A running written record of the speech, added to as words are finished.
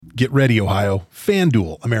Get ready, Ohio.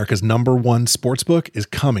 FanDuel, America's #1 sportsbook, is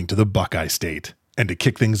coming to the Buckeye State. And to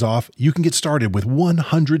kick things off, you can get started with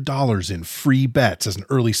 $100 in free bets as an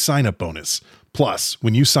early sign-up bonus. Plus,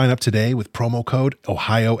 when you sign up today with promo code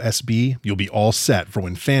OhioSB, you'll be all set for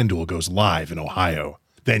when FanDuel goes live in Ohio.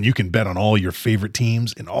 Then you can bet on all your favorite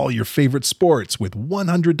teams and all your favorite sports with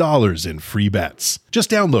 $100 in free bets.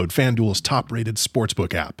 Just download FanDuel's top-rated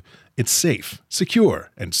sportsbook app. It's safe,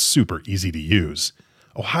 secure, and super easy to use.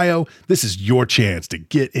 Ohio, this is your chance to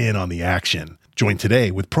get in on the action. Join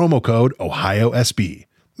today with promo code OhioSB.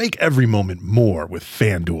 Make every moment more with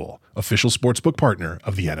FanDuel, official sportsbook partner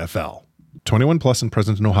of the NFL. 21 plus and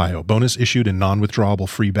present in Ohio. Bonus issued in non-withdrawable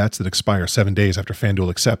free bets that expire 7 days after FanDuel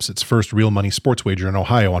accepts its first real money sports wager in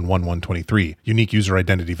Ohio on 1/1/23. Unique user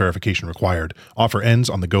identity verification required. Offer ends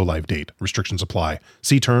on the go-live date. Restrictions apply.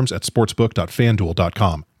 See terms at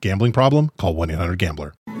sportsbook.fanduel.com. Gambling problem? Call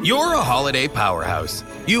 1-800-GAMBLER. You're a holiday powerhouse.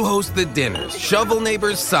 You host the dinners, shovel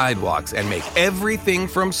neighbors' sidewalks, and make everything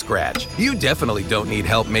from scratch. You definitely don't need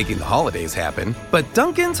help making the holidays happen. But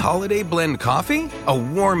Dunkin's Holiday Blend Coffee? A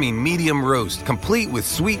warming medium roast complete with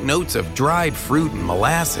sweet notes of dried fruit and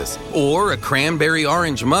molasses. Or a cranberry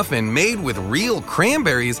orange muffin made with real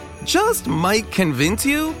cranberries just might convince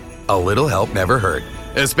you? A little help never hurt.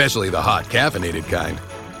 Especially the hot caffeinated kind.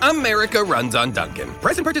 America runs on Dunkin'.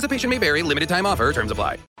 Price and participation may vary. Limited time offer. Terms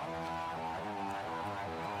apply.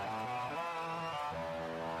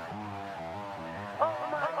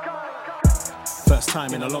 First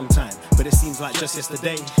time in a long time, but it seems like just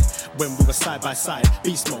yesterday when we were side by side.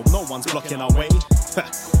 Beast mode, no one's blocking our way.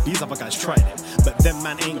 These other guys tried it, but them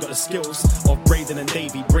man ain't got the skills of Braden and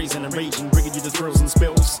Davey, brazen and raging, bringing you the thrills and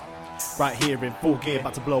spills. Right here in full gear,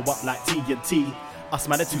 about to blow up like TNT. Us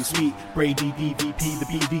man are too sweet, Brady DVP, the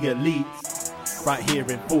BDElite. Right here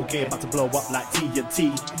in full gear, about to blow up like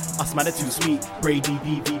TNT. Us man are too sweet, Brady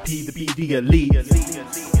DVP, the BDElite.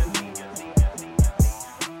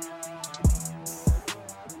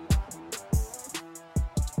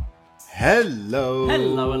 Hello.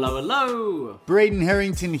 Hello, hello, hello. Braden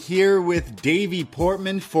Harrington here with Davey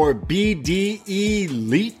Portman for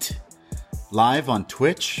BDElite. Live on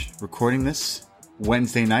Twitch, recording this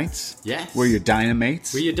Wednesday nights. Yes. We're your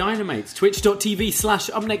Dynamates. We're your Dynamates.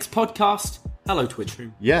 Twitch.tv/UpNextPodcast. Hello, Twitch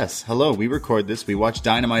room. Yes, hello. We record this. We watch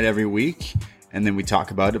Dynamite every week, and then we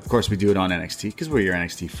talk about it. Of course, we do it on NXT, because we're your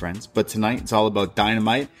NXT friends. But tonight, it's all about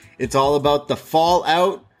Dynamite. It's all about the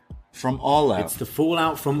fallout from All Out. It's the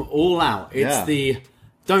fallout from All Out. It's the...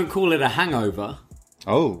 Don't call it a hangover.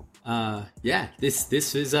 Oh. Yeah, this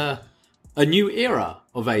is a new era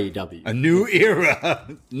of AEW. A new era.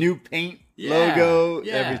 New paint. Logo,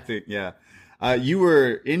 everything, you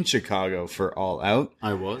were in Chicago for All Out.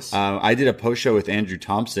 I was. I did a post show with Andrew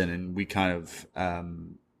Thompson, and we kind of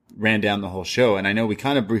ran down the whole show. And I know we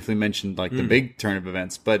kind of briefly mentioned like the big turn of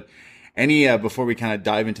events, but before we kind of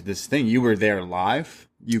dive into this thing, you were there live.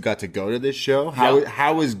 You got to go to this show.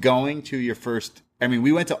 How was going to your first? I mean,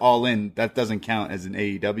 we went to All In. That doesn't count as an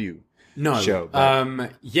AEW show.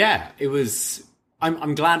 It was.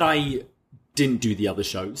 I'm glad I didn't do the other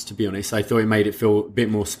shows, to be honest. I thought it made it feel a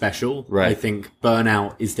bit more special. Right. I think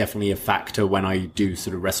burnout is definitely a factor when I do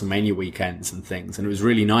sort of WrestleMania weekends and things. And it was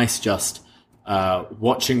really nice just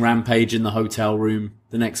watching Rampage in the hotel room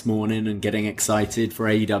the next morning and getting excited for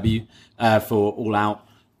AEW, for All Out.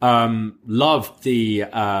 Loved the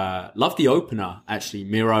opener, actually.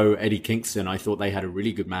 Miro, Eddie Kingston. I thought they had a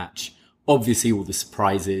really good match. Obviously, all the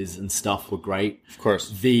surprises and stuff were great. Of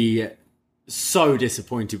course. So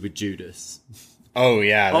disappointed with Judas. Oh,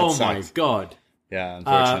 yeah. Oh, my God. Yeah,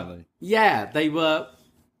 unfortunately.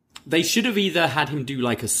 They should have either had him do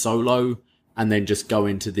like a solo and then just go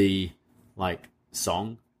into the like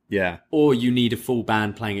song. Yeah. Or you need a full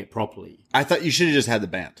band playing it properly. I thought you should have just had the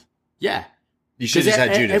band. Yeah. You should have just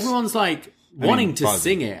had Judas. Everyone's like wanting to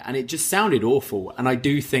sing it, and it just sounded awful. And I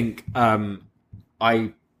do think,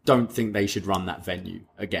 I don't think they should run that venue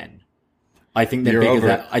again. I think they're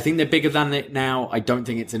bigger than it now. I don't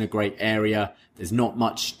think it's in a great area. There's not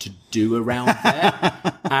much to do around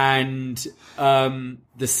there. And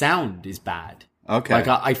the sound is bad. Okay. Like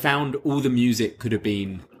I found all the music could have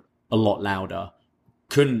been a lot louder.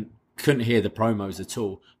 Couldn't hear the promos at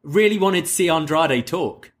all. Really wanted to see Andrade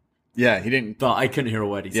talk. Yeah, he didn't. But I couldn't hear a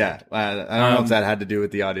word he said. I don't know if that had to do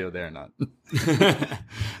with the audio there or not.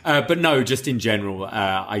 But no, just in general,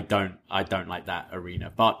 I don't like that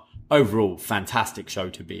arena. But overall, fantastic show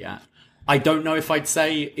to be at. I don't know if I'd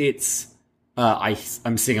say it's...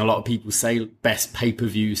 I'm seeing a lot of people say best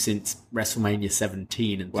pay-per-view since WrestleMania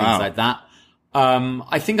 17 and things like that.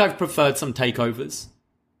 I think I've preferred some takeovers.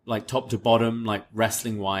 like top to bottom, like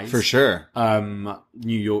wrestling wise. For sure.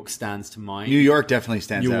 New York stands to mind. New York definitely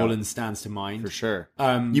stands out. New Orleans stands to mind. For sure.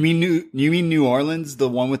 You mean New Orleans, the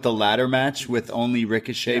one with the ladder match with only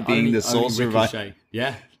Ricochet being the sole survivor?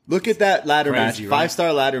 Yeah. Look at that ladder Crazy, match. right?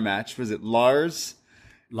 5-star ladder match. Was it Lars,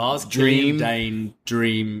 Dream, Dane,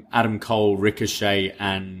 Dream, Adam Cole, Ricochet,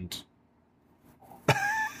 and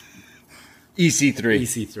EC3?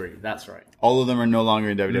 EC3. That's right. All of them are no longer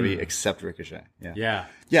in WWE except Ricochet. Yeah.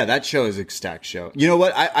 Yeah. That show is a stacked show. You know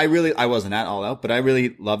what? I wasn't at All Out, but I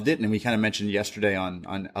really loved it. And we kind of mentioned yesterday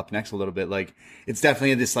on Up Next a little bit, like, it's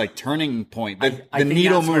definitely this like turning point. The I think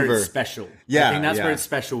needle that's mover. Where it's special. Yeah. I think that's where it's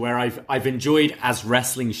special, where I've enjoyed as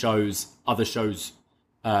wrestling shows, other shows,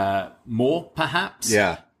 more perhaps.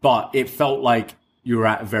 Yeah. But it felt like you were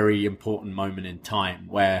at a very important moment in time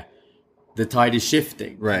where the tide is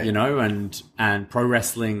shifting, right? You know, and pro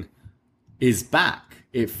wrestling is back.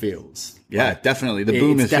 It feels, yeah, definitely. The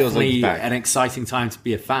boom feels like it's definitely back. an exciting time to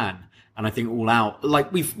be a fan. And I think All Out,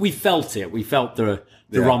 like we felt it. We felt the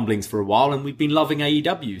rumblings for a while, and we've been loving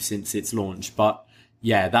AEW since its launch. But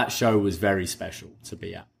yeah, that show was very special to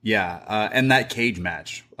be at. Yeah, and that cage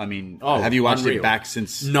match. I mean, have you watched it back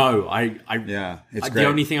since? No, it's great. The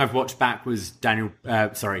only thing I've watched back was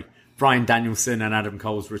Bryan Danielson and Adam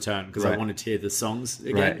Cole's return because I wanted to hear the songs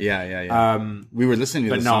again. Right. Yeah. We were listening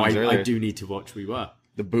to the songs earlier. I do need to watch. We were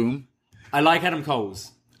the boom. I like Adam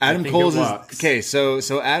Cole's. Adam Cole's is okay.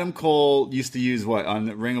 So Adam Cole used to use what on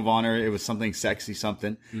Ring of Honor? It was something sexy,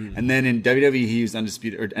 something, and then in WWE he used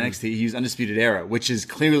Undisputed or NXT he used Undisputed Era, which is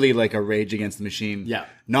clearly like a Rage Against the Machine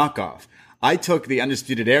knockoff. I took the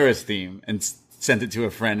Undisputed Era's theme and sent it to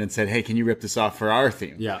a friend and said, "Hey, can you rip this off for our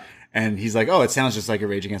theme?" Yeah, and he's like, "Oh, it sounds just like a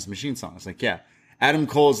Rage Against the Machine song." It's like, yeah. Adam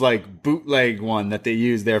Cole's like bootleg one that they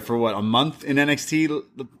used there for what, a month in NXT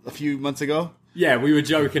a few months ago. Yeah, we were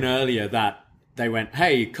joking earlier that they went,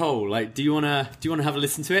 "Hey Cole, like, do you wanna have a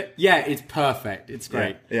listen to it?" Yeah, it's perfect. It's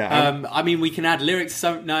great. Yeah. I mean, we can add lyrics.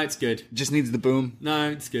 So no, it's good. Just needs the boom. No,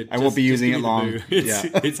 it's good. I won't be using it long.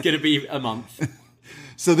 It's gonna be a month.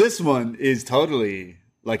 So this one is totally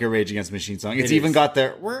like a Rage Against the Machine song. It's even got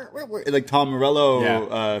their like Tom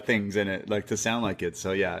Morello things in it, like to sound like it.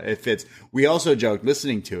 So yeah, it fits. We also joked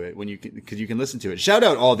listening to it because you can listen to it. Shout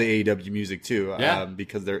out all the AEW music too,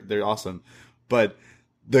 because they're awesome. But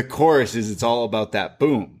the chorus is it's all about that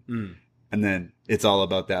boom, and then it's all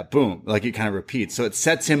about that boom. Like it kind of repeats, so it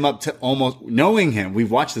sets him up to almost knowing him.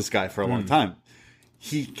 We've watched this guy for a long time.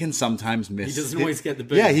 He can sometimes miss. He doesn't always get the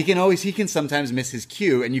boom. Yeah, he can sometimes miss his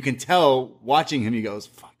cue, and you can tell watching him. He goes,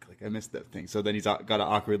 "Fuck, like I missed that thing." So then he's got to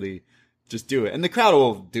awkwardly just do it, and the crowd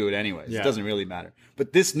will do it anyways. Yeah. It doesn't really matter.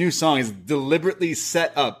 But this new song is deliberately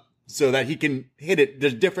set up so that he can hit it.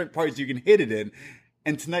 There's different parts you can hit it in.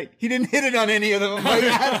 And tonight, he didn't hit it on any of them.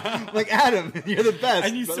 Like Adam, you're the best.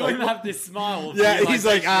 And you saw him have this smile. Yeah, he's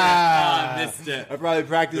like, I missed it. I probably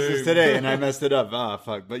practiced this today, and I messed it up.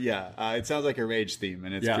 Fuck. But yeah, it sounds like a Rage theme,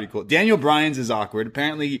 and it's pretty cool. Daniel Bryan's is awkward.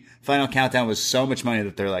 Apparently, Final Countdown was so much money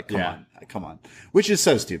that they're like, come on. Which is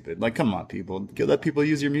so stupid. Like, come on, people. Let people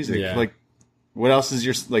use your music. Yeah. Like, what else is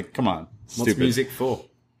your, like, come on. Stupid. What's music for?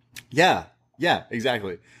 Yeah,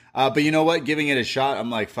 exactly. But you know what? Giving it a shot, I'm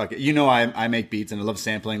like, fuck it. You know, I make beats and I love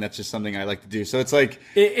sampling. That's just something I like to do. So it's like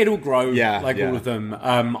it'll grow. All of them.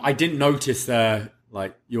 I didn't notice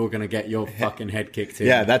like you're gonna get your fucking head kicked in.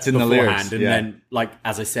 Yeah, that's in the lyrics. And then, like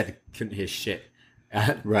as I said, couldn't hear shit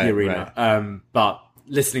at the arena. Right. But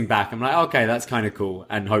listening back, I'm like, okay, that's kind of cool,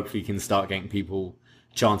 and hopefully you can start getting people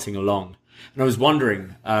chanting along. And I was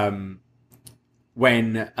wondering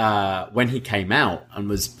when he came out and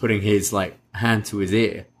was putting his like hand to his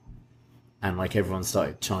ear. And like everyone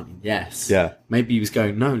started chanting yes. Yeah. Maybe he was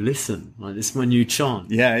going, no, listen. Like this is my new chant.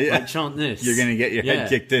 Yeah. Like chant this. You're gonna get your head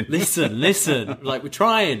kicked in. Listen. Like we're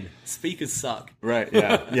trying. Speakers suck. Right.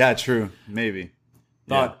 Yeah. Yeah. True. Maybe.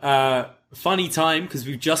 But funny time because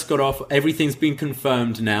we've just got off. Everything's been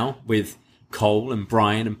confirmed now with Cole and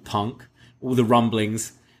Bryan and Punk. All the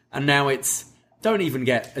rumblings, and now it's don't even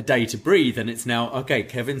get a day to breathe, and it's now okay.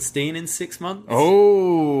 Kevin Steen in 6 months.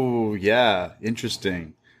 Oh yeah,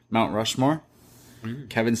 interesting. Mount Rushmore.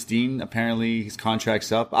 Kevin Steen, apparently his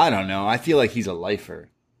contract's up. I don't know. I feel like he's a lifer.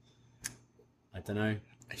 I don't know.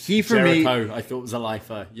 Jericho, I thought was a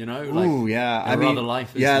lifer, you know? Ooh, yeah. I mean,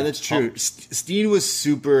 yeah, that's true. Steen was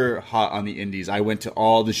super hot on the indies. I went to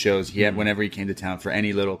all the shows he had whenever he came to town for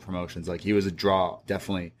any little promotions. Like, he was a draw,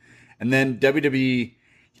 definitely. And then WWE,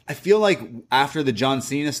 I feel like after the John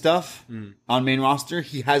Cena stuff on main roster,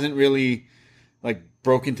 he hasn't really, like,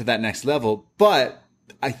 broken to that next level. But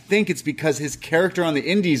I think it's because his character on the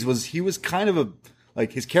indies he was kind of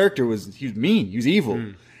he was mean, he was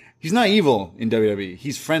evil. he's not evil in WWE.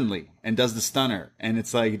 He's friendly and does the stunner. And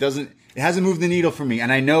it's like, it hasn't moved the needle for me.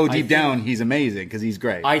 And I know deep down he's amazing because he's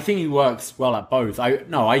great. I think he works well at both.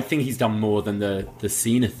 I think he's done more than the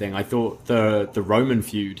Cena thing. I thought the Roman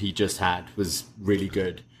feud he just had was really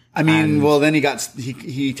good. I mean, well, then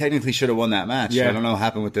he technically should have won that match. Yeah. I don't know what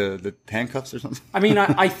happened with the handcuffs or something. I mean,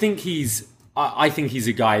 I think he's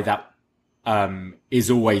a guy that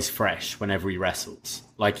is always fresh whenever he wrestles.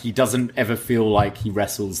 Like, he doesn't ever feel like he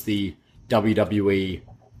wrestles the WWE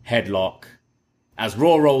headlock as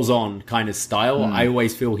Raw rolls on kind of style. I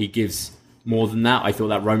always feel he gives more than that. I thought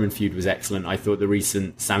that Roman feud was excellent. I thought the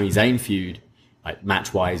recent Sami Zayn feud, like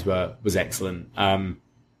match-wise, was excellent.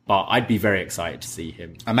 But I'd be very excited to see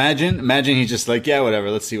him. Imagine he's just like, yeah,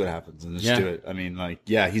 whatever, let's see what happens and just do it. I mean, like,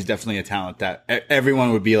 yeah, he's definitely a talent that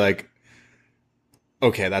everyone would be like,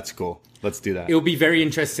 okay, that's cool. Let's do that. It'll be very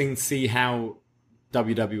interesting to see how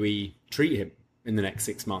WWE treat him in the next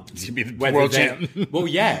 6 months. He's going to be the world champ. Well,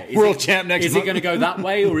 yeah. World champ next month. Is it going to go that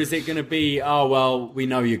way, or is it going to be, oh, well, we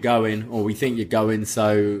know you're going, or we think you're going,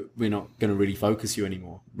 so we're not going to really focus you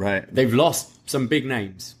anymore? Right. They've lost some big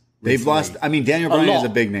names. They've lost. I mean, Daniel Bryan is a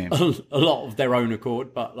big name. A lot of their own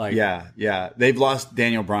accord, but like, yeah. They've lost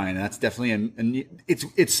Daniel Bryan. That's definitely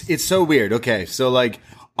it's so weird. Okay, so like,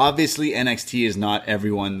 obviously NXT is not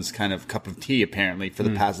everyone's kind of cup of tea. Apparently, for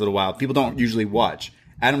the past little while, people don't usually watch.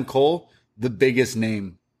 Adam Cole, the biggest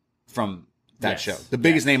name from that show, the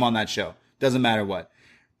biggest name on that show. Doesn't matter what.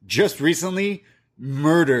 Just recently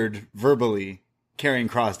murdered verbally Karrion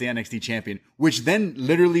Kross, the NXT champion, which then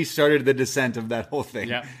literally started the descent of that whole thing.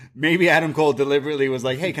 Yeah. Maybe Adam Cole deliberately was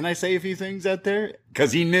like, hey, can I say a few things out there?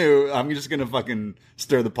 Because he knew, I'm just going to fucking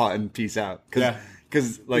stir the pot and peace out.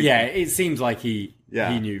 Cause, like, yeah, it seems like he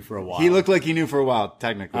knew for a while. He looked like he knew for a while,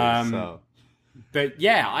 technically. But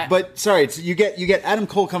yeah, but sorry, so you get Adam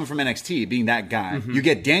Cole coming from NXT, being that guy. Mm-hmm. You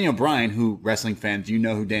get Daniel Bryan, who wrestling fans, you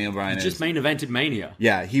know who Daniel Bryan is. Just main evented Mania.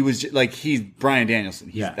 Yeah, he was like, he's Bryan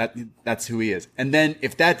Danielson. That's who he is. And then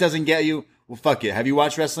if that doesn't get you, well, fuck it. Have you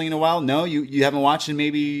watched wrestling in a while? No, you haven't watched in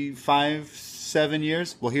maybe 5-7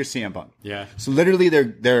 years. Well, here's CM Punk. Yeah. So literally,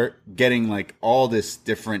 they're getting like all this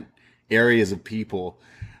different areas of people.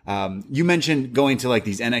 You mentioned going to like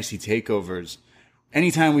these NXT takeovers.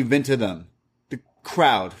 Anytime we've been to them,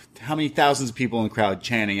 crowd, how many thousands of people in the crowd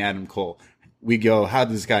chanting Adam Cole? We go, how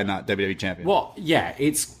does this guy not WWE champion? Well, yeah,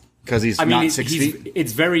 it's because he's not 6 feet.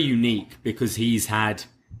 It's very unique because he's had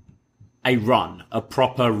a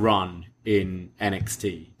proper run in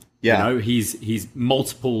NXT. Yeah, you know, he's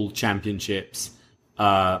multiple championships,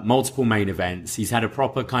 multiple main events. He's had a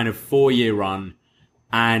proper kind of 4-year run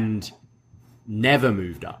and never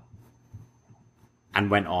moved up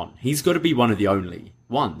and went on. He's got to be one of the only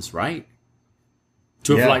ones, right?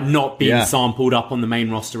 To have like not been sampled up on the main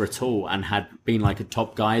roster at all and had been like a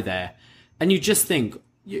top guy there. And you just think,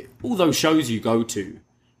 all those shows you go to,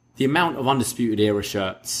 the amount of Undisputed Era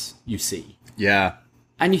shirts you see. Yeah.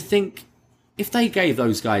 And you think, if they gave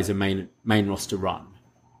those guys a main roster run,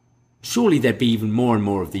 surely there'd be even more and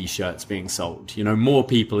more of these shirts being sold. You know, more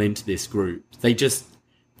people into this group.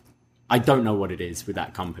 I don't know what it is with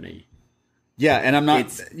that company. Yeah, and I'm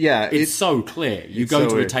not. It's so clear. You go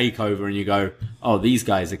to a takeover and you go, "Oh, these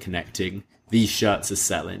guys are connecting. These shirts are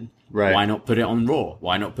selling. Right? Why not put it on Raw?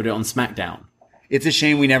 Why not put it on SmackDown?" It's a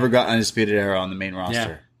shame we never got Undisputed Era on the main roster.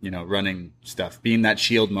 Yeah. You know, running stuff, being that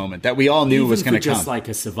Shield moment that we all knew was going to come. Just like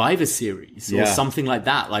a Survivor Series or something like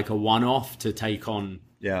that, like a one-off to take on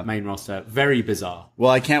main roster. Very bizarre.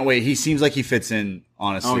 Well, I can't wait. He seems like he fits in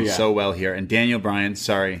honestly so well here. And Daniel Bryan,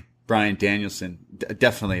 Bryan Danielson,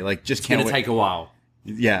 definitely like just can't wait. It's going to take a while.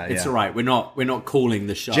 Yeah, it's all right. We're not calling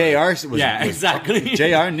the show. Exactly.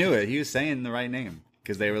 JR knew it. He was saying the right name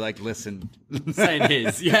because they were like, listen, saying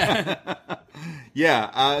his,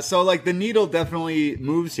 So like the needle definitely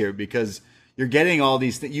moves here because you're getting all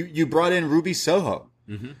these things. You brought in Ruby Soho,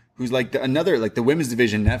 who's like another like the women's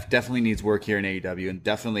division definitely needs work here in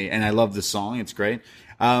AEW and I love the song. It's great.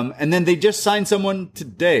 And then they just signed someone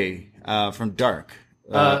today from Dark.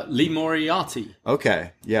 Lee Moriarty.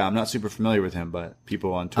 Okay. Yeah, I'm not super familiar with him, but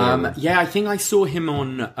people on Twitter. I think I saw him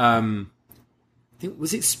on,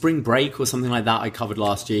 was it Spring Break or something like that I covered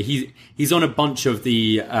last year. He's on a bunch of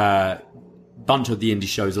the indie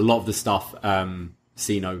shows, a lot of the stuff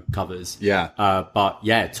Sino covers. Yeah. But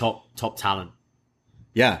yeah, top talent.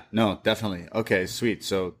 Yeah, no, definitely. Okay, sweet.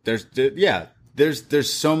 So there's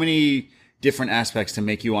so many different aspects to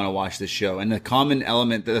make you want to watch this show. And the common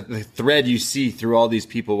element, the thread you see through all these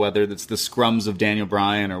people, whether it's the scrums of Daniel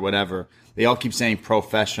Bryan or whatever, they all keep saying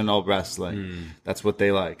professional wrestling. That's what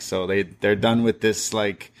they like. So they're done with this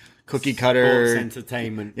like cookie cutter sports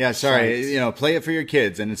entertainment. Yeah, sorry, sites. play it for your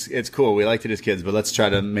kids, and it's cool. We liked it as kids, but let's try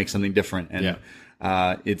to make something different. And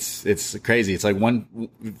it's crazy. It's like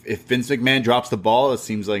if Vince McMahon drops the ball, it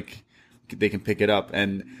seems like they can pick it up.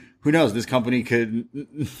 And who knows? This company could,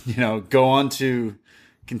 go on to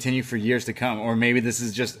continue for years to come, or maybe this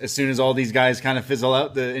is just as soon as all these guys kind of fizzle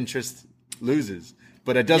out, the interest loses.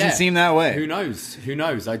 But it doesn't seem that way. Who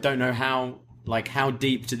knows? I don't know how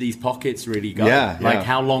deep do these pockets really go? Yeah.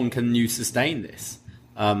 How long can you sustain this?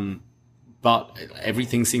 But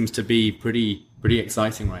everything seems to be pretty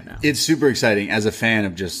exciting right now. It's super exciting as a fan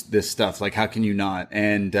of just this stuff. Like, how can you not?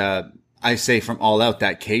 And I say from All Out,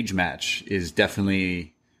 that cage match is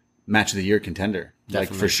definitely match of the year contender.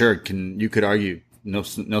 Definitely. Like, for sure. You could argue no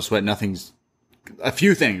sweat, nothing's. A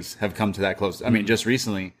few things have come to that close. I mean, just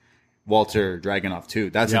recently, Walter Dragunov too.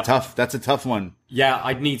 That's a tough one. Yeah,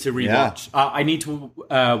 I'd need to rewatch. Yeah. I need to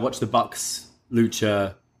watch the Bucks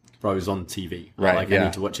Lucha Bros on TV. Right. I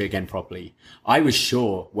need to watch it again properly. I was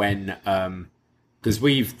sure when because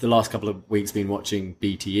we've the last couple of weeks been watching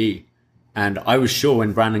BTE, and I was sure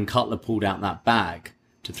when Brandon Cutler pulled out that bag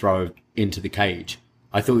to throw into the cage,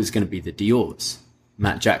 I thought it was going to be the Dior's.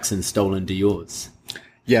 Matt Jackson stolen Dior's.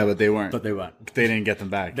 Yeah, but they weren't. They didn't get them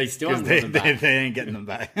back. They still haven't got them back. They ain't getting them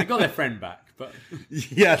back. They got their friend back, but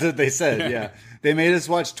yeah, that's what they said. Yeah, they made us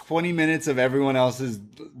watch 20 minutes of everyone else's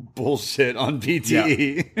bullshit on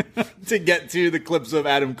BTE to get to the clips of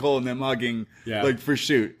Adam Cole and them hugging, like for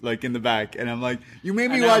shoot, like in the back. And I'm like, you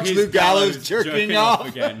made me watch Luke Gallows jerking off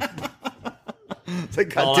again. It's like,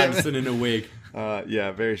 Carl goddamn it. Anderson in a wig.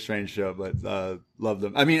 Yeah, very strange show, but loved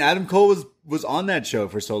them. I mean, Adam Cole was on that show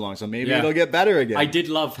for so long, so maybe it'll get better again. I did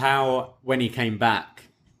love how when he came back,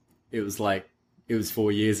 it was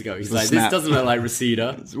 4 years ago. He's like, this doesn't look like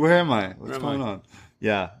Reseda. Where am I? What's going on?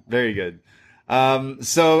 Yeah, very good.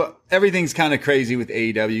 So everything's kind of crazy with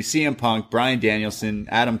AEW. CM Punk, Bryan Danielson,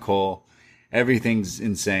 Adam Cole, everything's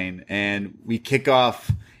insane. And we kick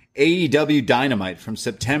off AEW Dynamite from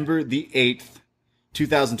September the 8th.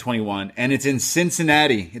 2021, and it's in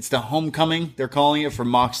Cincinnati. It's the homecoming, they're calling it, for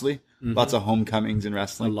Moxley. Mm-hmm. Lots of homecomings in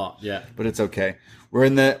wrestling. A lot, yeah. But it's okay. We're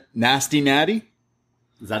in the Nasty Natty.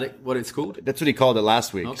 Is that it? What it's called? That's what he called it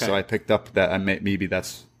last week. Okay. So I picked up that maybe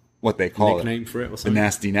that's what they call nickname for it or The something?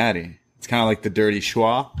 Nasty Natty. It's kind of like the Dirty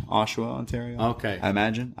Oshawa, Ontario. Okay. I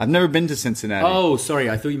imagine. I've never been to Cincinnati. Oh, sorry.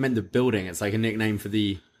 I thought you meant the building. It's like a nickname for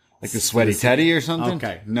the... Like the Sweaty Teddy or something?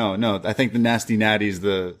 Okay. No. I think the Nasty Natty is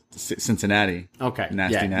the Cincinnati. Okay.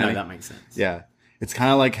 Nasty Natty. No, that makes sense. Yeah. It's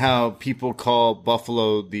kind of like how people call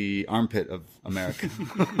Buffalo the armpit of America.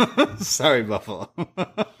 Sorry, Buffalo.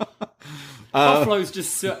 Buffalo's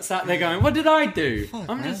just sat there going, what did I do?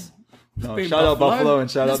 I'm just... No, shout out Buffalo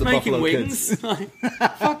and shout out the making Buffalo wings. kids.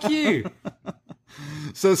 Fuck you.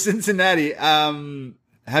 So Cincinnati,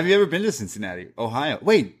 have you ever been to Cincinnati, Ohio?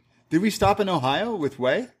 Wait, did we stop in Ohio with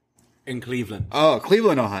Way? In Cleveland. Oh,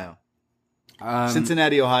 Cleveland, Ohio.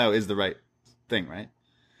 Cincinnati, Ohio is the right thing, right?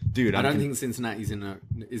 Dude, I don't think Cincinnati's in a...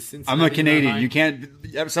 Is Cincinnati I'm a Canadian. in Ohio? You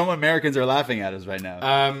can't... Some Americans are laughing at us right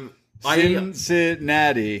now.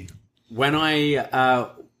 Cincinnati. When I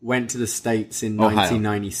went to the States in Ohio.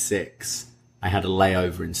 1996, I had a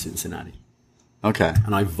layover in Cincinnati. Okay.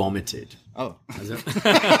 And I vomited. Oh. I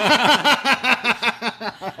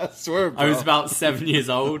swear, bro. I was about 7 years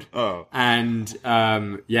old. Oh. And,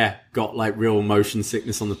 got like real motion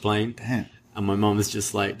sickness on the plane. Damn. And my mum was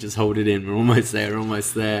just like, just hold it in. We're almost there.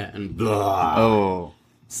 And blah. Oh.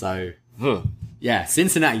 So, Ugh. yeah,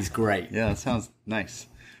 Cincinnati's great. Yeah, that sounds nice.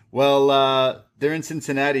 Well, they're in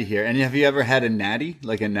Cincinnati here. And have you ever had a natty?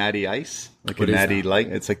 Like a natty ice? Like What a is natty that? light?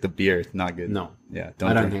 It's like the beer. It's not good. No. Yeah.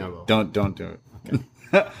 I don't drink think it. I will. Don't do it.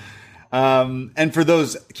 Okay. And for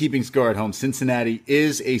those keeping score at home, Cincinnati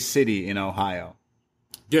is a city in Ohio.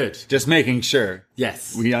 Good. Just making sure.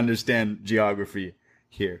 Yes. We understand geography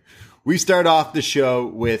here. We start off the show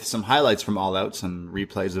with some highlights from All Out, some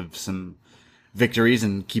replays of some victories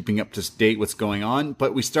and keeping up to date what's going on.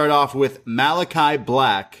 But we start off with Malachi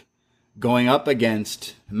Black going up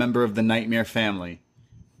against a member of the Nightmare family,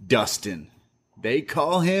 Dustin. They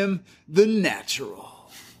call him the Natural.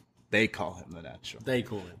 They call him the Natural. They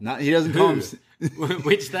call him. Not he doesn't call him.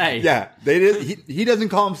 Which they? Yeah, they did. He doesn't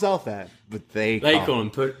call himself that, but they call him.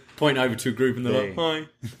 Point over to a group and they're They- like, hi.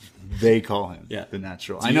 They call him Yeah. the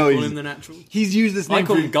Natural. Do I you know call him the Natural? He's used this name. I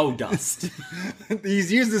call for, him Gold Dust.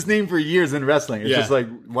 He's used this name for years in wrestling. It's Yeah. just like,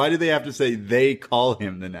 why do they have to say they call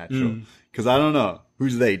him the Natural? Because I don't know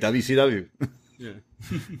who's they. WCW. Yeah.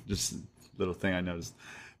 Just a little thing I noticed.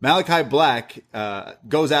 Malachi Black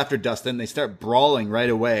goes after Dustin. They start brawling right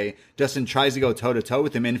away. Dustin tries to go toe-to-toe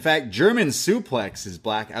with him. In fact, German suplexes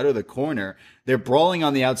Black out of the corner. They're brawling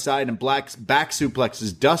on the outside, and Black's back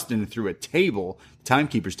suplexes Dustin through a table,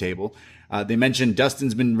 timekeeper's table. They mentioned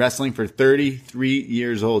Dustin's been wrestling for 33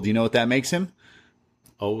 years old. Do you know what that makes him?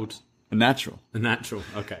 Old. A natural. A natural,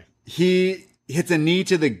 okay. He hits a knee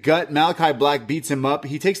to the gut. Malachi Black beats him up.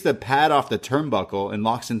 He takes the pad off the turnbuckle and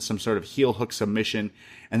locks in some sort of heel hook submission.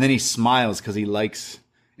 And then he smiles because he likes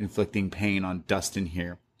inflicting pain on Dustin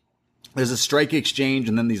here. There's a strike exchange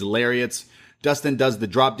and then these lariats. Dustin does the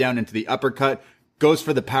drop down into the uppercut, goes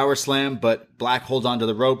for the power slam, but Black holds onto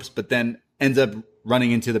the ropes, but then ends up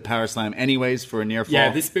running into the power slam anyways for a near fall.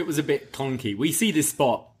 Yeah, this bit was a bit clunky. We see this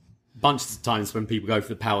spot bunches of times when people go for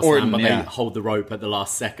the power slam, but they hold the rope at the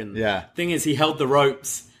last second. Yeah. Thing is, he held the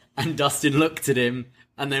ropes, and Dustin looked at him,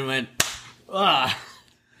 and then went, ah,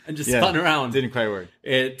 and just spun around. Didn't quite work.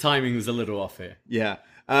 Timing was a little off here. Yeah.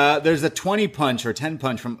 There's a 20 punch or 10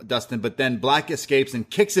 punch from Dustin, but then Black escapes and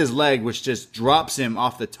kicks his leg, which just drops him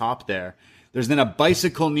off the top there. There's then a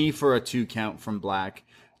bicycle knee for a 2 count from Black.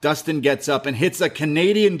 Dustin gets up and hits a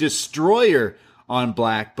Canadian destroyer on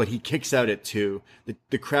Black, but he kicks out at 2.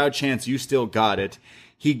 The crowd chants, "You still got it."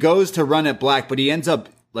 He goes to run at Black, but he ends up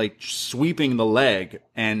like sweeping the leg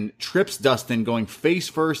and trips Dustin, going face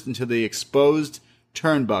first into the exposed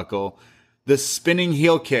turnbuckle. The spinning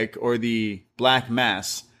heel kick, or the Black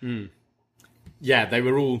Mass. Yeah, they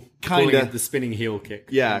were all calling it the spinning heel kick.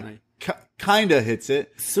 Yeah, kinda hits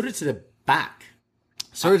it. Sort of to the back.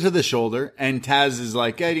 Sort of to the shoulder. And Taz is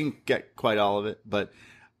like, I didn't get quite all of it, but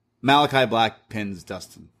Malachi Black pins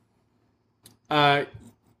Dustin. I'm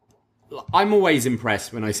always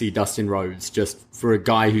impressed when I see Dustin Rhodes, just for a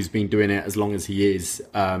guy who's been doing it as long as he is.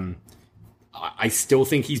 I still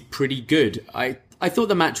think he's pretty good. I thought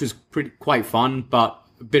the match was quite fun, but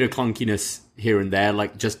a bit of clunkiness here and there,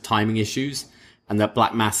 like just timing issues. And that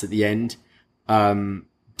Black Mass at the end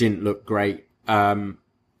didn't look great.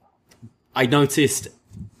 I noticed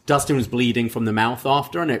Dustin was bleeding from the mouth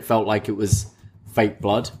after, and it felt like it was fake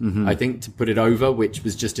blood, I think, to put it over, which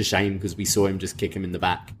was just a shame because we saw him just kick him in the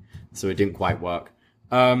back. So it didn't quite work.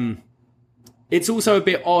 It's also a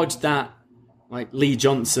bit odd that like Lee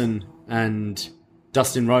Johnson and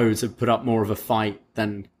Dustin Rhodes have put up more of a fight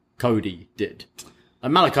than Cody did.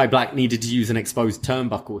 And Malachi Black needed to use an exposed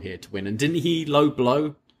turnbuckle here to win. And didn't he low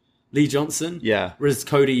blow Lee Johnson? Yeah. Whereas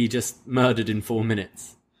Cody just murdered in 4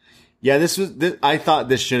 minutes. Yeah, I thought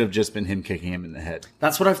this should have just been him kicking him in the head.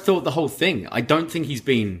 That's what I've thought the whole thing. I don't think he's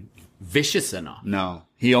been vicious enough. No,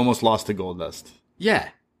 he almost lost to Goldust. Yeah.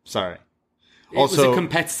 Sorry. It was a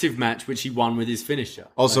competitive match, which he won with his finisher.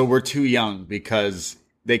 Also, we're too young because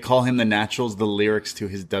they call him the Naturals, the lyrics to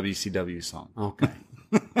his WCW song. Okay.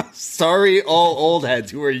 Sorry, all old heads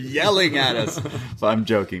who are yelling at us. So I'm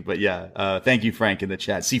joking, but yeah. Thank you, Frank, in the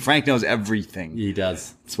chat. See, Frank knows everything. He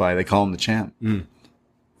does. That's why they call him the champ.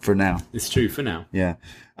 For now. It's true for now. Yeah.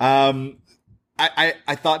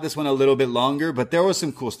 I thought this one a little bit longer, but there was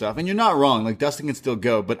some cool stuff. And you're not wrong. Like, Dustin can still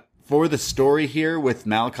go, but for the story here with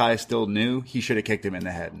Malachi still new, he should have kicked him in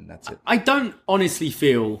the head, and that's it. I don't honestly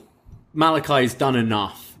feel Malachi's done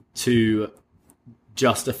enough to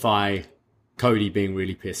justify Cody being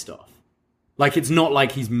really pissed off. Like, it's not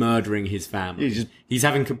like he's murdering his family. He's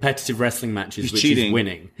having competitive wrestling matches, which he's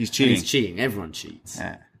winning. He's cheating. And he's cheating. Everyone cheats.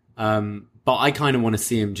 Yeah. But I kind of want to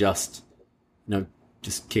see him just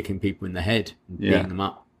kicking people in the head and beating them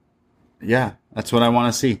up. Yeah, that's what I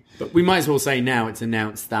want to see. But we might as well say now it's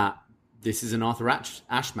announced that this is an Arthur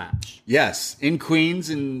Ashe match. Yes, in Queens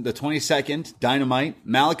in the 22nd, Dynamite,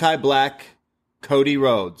 Malachi Black, Cody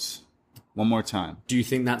Rhodes. One more time. Do you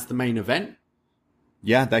think that's the main event?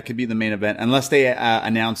 Yeah, that could be the main event. Unless they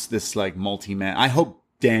announce this like multi-man. I hope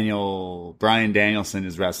Bryan Danielson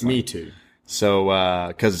is wrestling. Me too. So,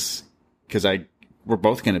 because we're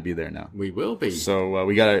both going to be there now. We will be. So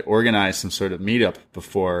we got to organize some sort of meetup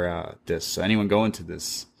before this. So anyone going to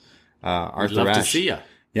this? Arthur Love Ashe. to see you.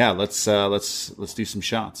 Yeah, let's do some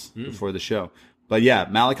shots before the show. But yeah,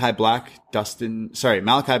 Malachi Black,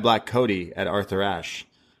 Cody at Arthur Ashe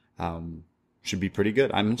should be pretty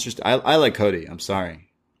good. I'm interested. I like Cody. I'm sorry.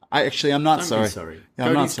 I'm not sorry. Don't be sorry. Yeah, Cody's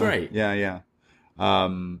I'm not sorry. great. Yeah.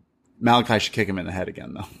 Malachi should kick him in the head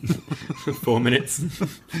again, though. 4 minutes.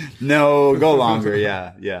 No, go longer.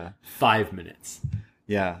 Yeah. 5 minutes.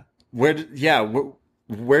 Yeah. Where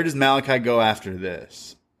does Malachi go after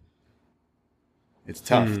this? It's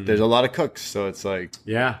tough. There's a lot of cooks, so it's like,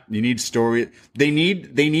 yeah, you need story. They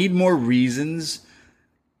need more reasons.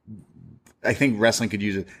 I think wrestling could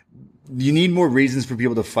use it. You need more reasons for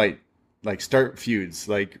people to fight, like start feuds,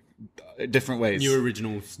 like different ways. New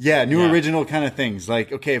originals. Yeah, new original kind of things.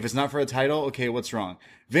 Like, okay, if it's not for a title, okay, what's wrong?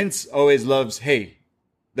 Vince always loves, hey,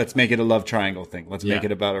 let's make it a love triangle thing. Let's make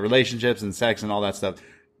it about relationships and sex and all that stuff.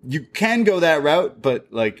 You can go that route, but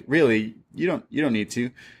like really, you don't need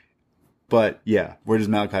to. But yeah, where does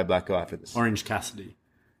Malachi Black go after this? Orange Cassidy.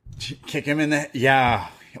 Kick him in the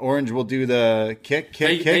Orange will do the kick.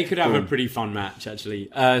 They could have a pretty fun match actually.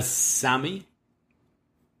 Sammy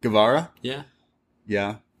Guevara. Yeah,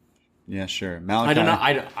 sure. Malachi. I don't know.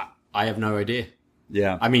 I have no idea.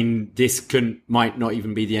 Yeah, I mean, this might not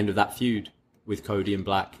even be the end of that feud with Cody and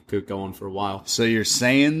Black. It could go on for a while. So you're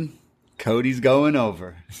saying Cody's going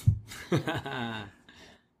over? Would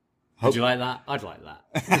you like that? I'd like that.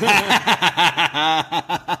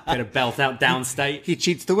 Get a belt out downstate. He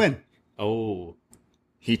cheats to win. Oh.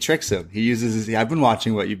 He tricks him. He uses his, I've been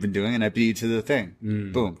watching what you've been doing and I beat you to the thing.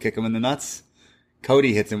 Boom. Kick him in the nuts.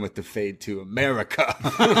 Cody hits him with the fade to America.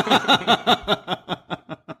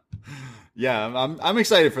 Yeah, I'm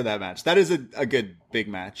excited for that match. That is a good big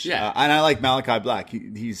match. Yeah. And I like Malachi Black.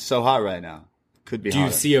 He's so hot right now. Could be Do hotter.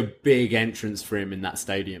 you see a big entrance for him in that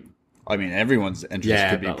stadium? I mean, everyone's entrance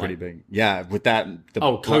could be pretty big. Yeah, with that.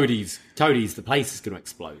 Cody's, the place is going to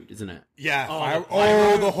explode, isn't it? Yeah.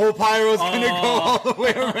 The whole pyro's going to go all the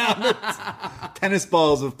way around it. Tennis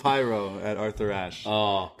balls of pyro at Arthur Ashe.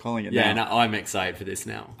 Oh. Calling it now. now. No, I'm excited for this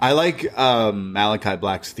now. I like Malachi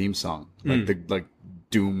Black's theme song. Like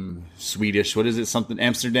Doom Swedish. What is it? Something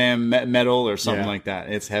Amsterdam metal or something like that.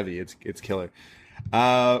 It's heavy. It's killer.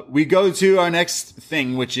 We go to our next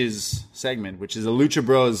thing, which is a Lucha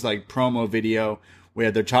Bros like promo video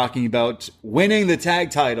where they're talking about winning the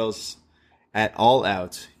tag titles at All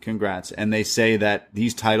Out. Congrats. And they say that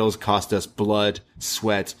these titles cost us blood,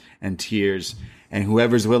 sweat, and tears. And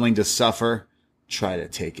whoever's willing to suffer, try to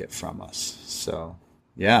take it from us. So,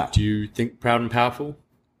 yeah. Do you think Proud and Powerful?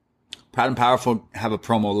 Proud and Powerful have a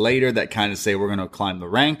promo later that kind of say we're going to climb the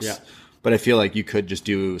ranks. Yeah. But I feel like you could just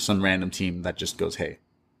do some random team that just goes, hey,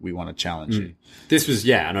 we want to challenge you. This was,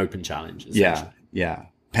 an open challenge. Yeah.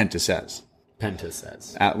 Penta says.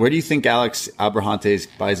 Where do you think Alex Abrahantes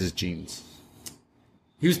buys his jeans?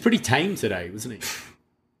 He was pretty tame today, wasn't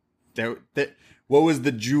he? What was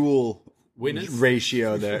the jewel winners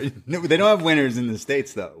ratio there? No, they don't have winners in the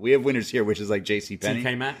States, though. We have winners here, which is like JCPenney.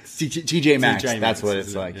 TK Maxx? TJ Maxx. That's what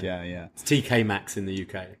it's like. Yeah. It's TK Maxx in the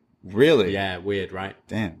UK. Really? Yeah, weird, right?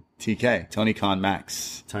 Damn. TK. Tony Khan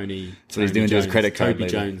Max. That's what he's doing to his credit card.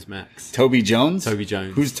 Toby Jones Max. Toby Jones? Toby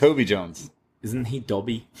Jones. Who's Toby Jones? Isn't he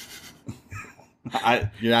Dobby?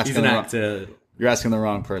 You're asking He's an actor. You're asking the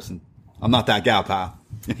wrong person. I'm not that gal, pal.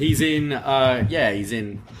 He's in, he's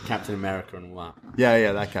in Captain America and all that.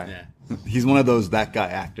 Yeah, that guy. Yeah. He's one of those that guy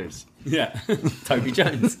actors. Yeah. Toby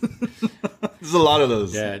Jones. There's a lot of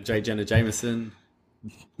those. Yeah, J. Jenna Jameson.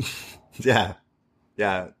 Yeah.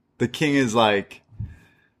 The King is like...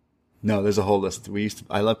 No, there's a whole list.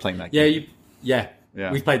 I love playing that game. Yeah.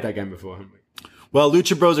 We've played that game before, haven't we? Well,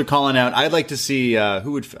 Lucha Bros are calling out. I'd like to see,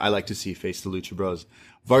 who would I like to see face the Lucha Bros?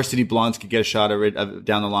 Varsity Blondes could get a shot at it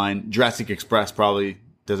down the line. Jurassic Express probably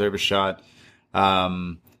deserve a shot.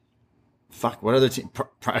 What other team?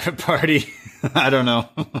 Private Party? I don't know.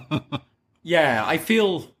 Yeah, I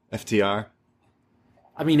feel... FTR?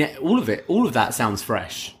 I mean, all of that sounds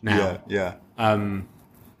fresh now. Yeah.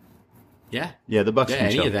 Yeah, the Bucks. Yeah,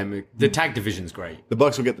 any of them. The tag division's great. The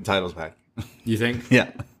Bucks will get the titles back. You think? Yeah.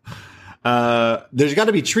 There's got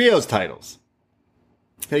to be trios titles.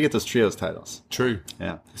 Gotta get those trios titles. True.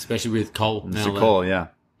 Yeah. Especially with Cole. Mr. Cole, yeah.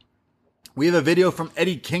 We have a video from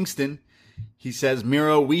Eddie Kingston. He says,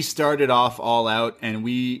 Miro, we started off All Out and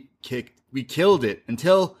we killed it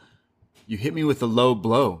until you hit me with a low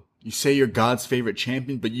blow. You say you're God's favorite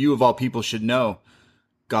champion, but you of all people should know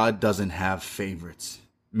God doesn't have favorites.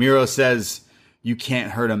 Miro says, you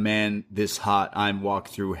can't hurt a man this hot. I'm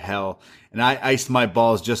walked through hell. And I iced my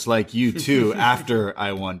balls just like you too after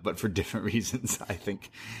I won, but for different reasons, I think.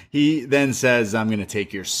 He then says, I'm going to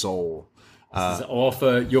take your soul.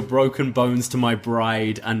 Offer your broken bones to my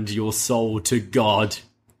bride and your soul to God.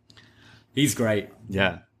 He's great.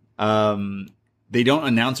 Yeah. They don't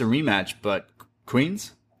announce a rematch, but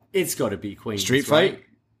Queens? It's got to be Queens. Street fight? Right?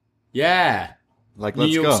 Yeah. Like, New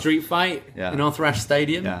let's York go. Street fight in Arthur Ashe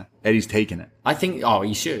Stadium. Yeah. Eddie's taking it. I think,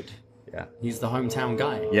 he should. Yeah. He's the hometown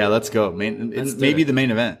guy. Yeah, let's go. It's maybe the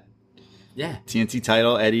main event. Yeah. TNT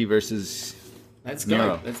title, Eddie versus Let's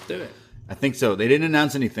Miro. go. Let's do it. I think so. They didn't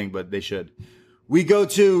announce anything, but they should. We go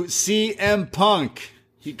to CM Punk.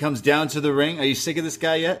 He comes down to the ring. Are you sick of this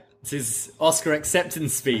guy yet? It's his Oscar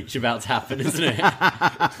acceptance speech about to happen, isn't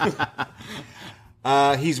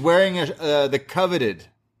it? He's wearing the coveted,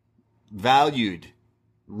 valued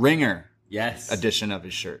ringer Yes. edition of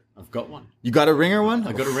his shirt. I've got one. You got a ringer one?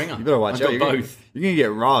 I got a ringer. You better watch I've out. got both. You're going to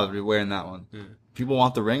get robbed wearing that one. Yeah. People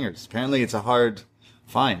want the ringers. Apparently, it's a hard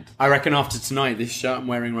find. I reckon after tonight, this shirt I'm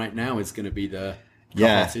wearing right now is going to be the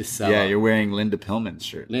hottest seller. Yeah, you're wearing Linda Pillman's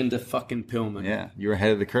shirt. Linda fucking Pillman. Yeah, you were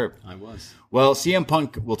ahead of the curve. I was. Well, CM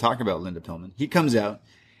Punk, we'll talk about Linda Pillman. He comes out.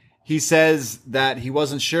 He says that he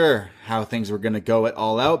wasn't sure how things were going to go at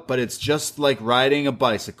All Out, but it's just like riding a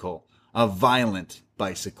bicycle, a violent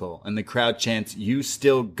bicycle. And the crowd chants, "You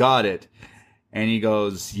still got it." And he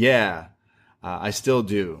goes, "Yeah, I still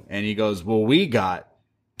do." And he goes, "Well, we got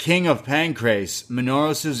King of Pancrase,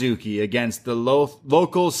 Minoru Suzuki, against the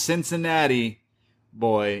local Cincinnati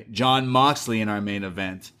boy, John Moxley, in our main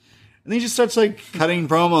event." And he just starts like cutting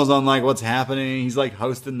promos on like what's happening. He's like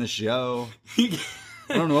hosting the show.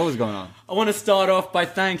 I don't know what was going on. I want to start off by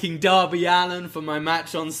thanking Darby Allin for my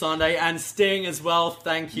match on Sunday, and Sting as well.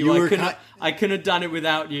 Thank you. I couldn't have done it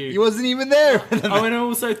without you. He wasn't even there. I want to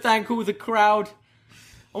also thank all the crowd.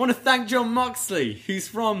 I want to thank John Moxley, who's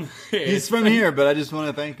from here. He's from here, but I just want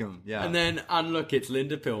to thank him. Yeah. And then, look, it's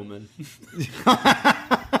Linda Pillman.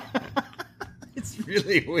 It's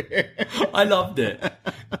really weird. I loved it.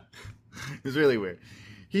 It's really weird.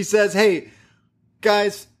 He says, "Hey,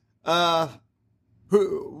 guys,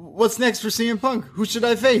 what's next for CM Punk? Who should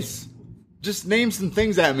I face? Just name some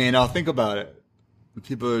things at me and I'll think about it." And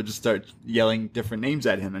people just start yelling different names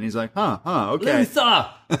at him, and he's like, okay. Luther!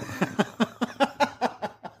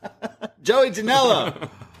 Joey Janela.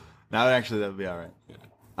 Now, actually, that would be all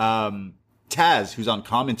right. Taz, who's on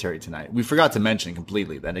commentary tonight. We forgot to mention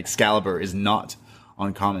completely that Excalibur is not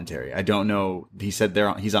on commentary. I don't know. He said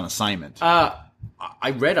he's on assignment.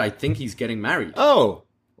 I think he's getting married. Oh,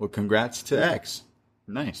 well, congrats to X.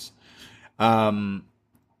 Nice. Well,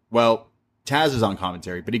 Taz is on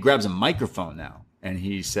commentary, but he grabs a microphone now and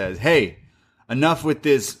he says, "Hey, enough with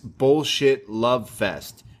this bullshit love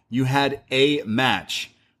fest. You had a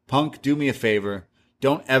match. Punk, do me a favor.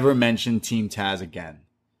 Don't ever mention Team Taz again."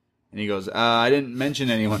 And he goes, "I didn't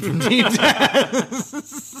mention anyone from Team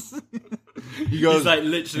Taz." He goes, He's like,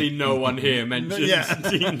 literally no one here mentions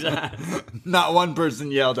Team Taz. Not one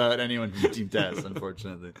person yelled out anyone from Team Taz,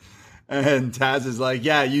 unfortunately. And Taz is like,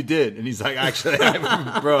 "Yeah, you did." And he's like, "Actually,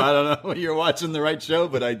 bro, I don't know. You're watching the right show,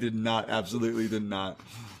 but I absolutely did not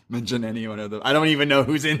mention any one of them. I don't even know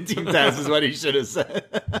who's in Team Taz," is what he should have said.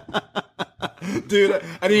 Dude,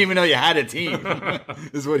 I didn't even know you had a team,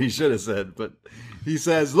 is what he should have said. But he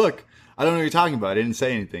says, "Look, I don't know what you're talking about. I didn't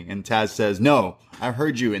say anything." And Taz says, "No, I've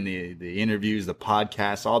heard you in the interviews, the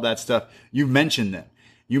podcasts, all that stuff. You mentioned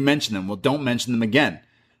them. Well, don't mention them again." And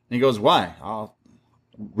he goes, "Why?"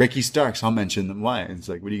 "Ricky Starks, I'll mention them." "Why?" And it's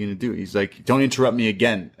like, "What are you going to do?" He's like, "Don't interrupt me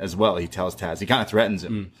again," as well. He tells Taz. He kind of threatens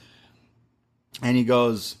him. And he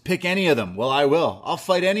goes, "Pick any of them." "Well, I will. I'll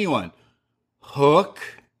fight anyone. Hook,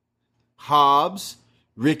 Hobbs,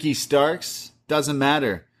 Ricky Starks, doesn't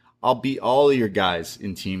matter. I'll beat all of your guys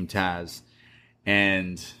in Team Taz.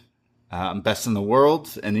 And I'm best in the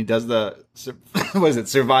world." And he does the, what is it,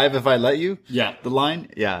 "Survive if I let you"? Yeah. The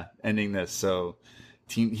line? Yeah, ending this. So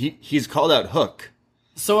he's called out Hook.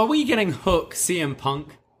 So are we getting Hook CM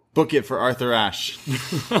Punk? Book it for Arthur Ashe.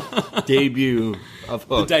 Debut of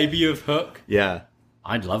Hook. The debut of Hook? Yeah.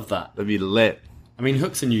 I'd love that. That'd be lit. I mean,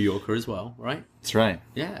 Hook's a New Yorker as well, right? That's right.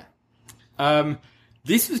 Yeah.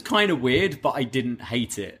 This was kind of weird, but I didn't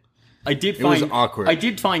hate it. It was awkward. I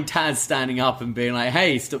did find Taz standing up and being like,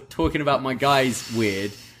 "Hey, stop talking about my guys,"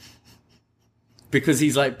 weird. Because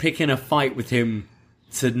he's like picking a fight with him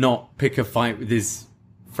to not pick a fight with his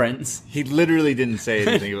friends. He literally didn't say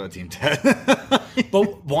anything about Team Taz.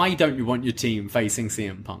 But why don't you want your team facing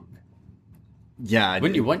CM Punk? Yeah.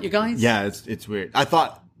 Wouldn't you want your guys? Yeah, it's weird. I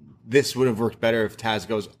thought this would have worked better if Taz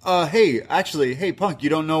goes, hey, Punk, you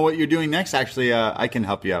don't know what you're doing next? Actually, I can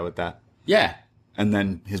help you out with that. Yeah. And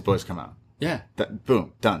then his boys come out. Yeah.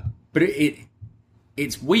 Boom, done. But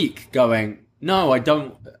it's weak going, "No, I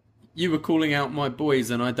don't. You were calling out my boys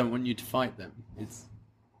and I don't want you to fight them." It's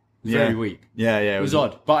very weak. Yeah. It was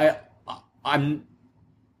odd. But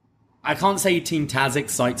I can't say Team Taz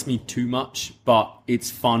excites me too much, but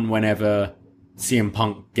it's fun whenever CM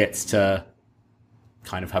Punk gets to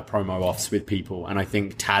kind of have promo offs with people. And I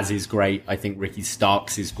think Taz is great. I think Ricky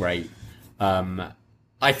Starks is great.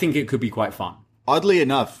 I think it could be quite fun. Oddly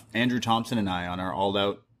enough, Andrew Thompson and I on our All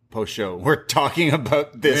Out post show, we're talking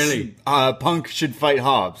about this. Really? Punk should fight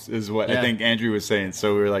Hobbs is what I think Andrew was saying.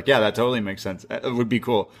 So we were like, yeah, that totally makes sense. It would be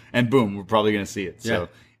cool. And boom, we're probably going to see it. So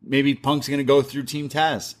maybe Punk's going to go through Team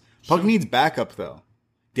Taz. Punk needs backup though.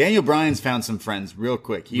 Daniel Bryan's found some friends real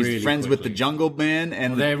quick. He's Really friends with the quickly. Jungle Man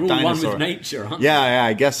and They're all Dinosaur. one with nature, aren't Yeah,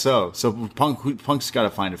 I guess so. So Punk's got to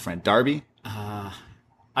find a friend. Darby? they?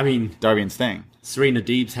 I mean, Darby and Sting. Serena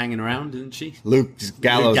Deeb's hanging around, isn't she? Luke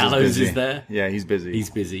Gallows, Gallows is busy. is there. Yeah, he's busy. He's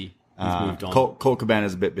busy. He's moved on. Colt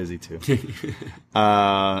Cabana's a bit busy too.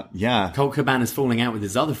 Yeah. Colt Cabana's falling out with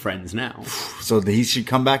his other friends now. So he should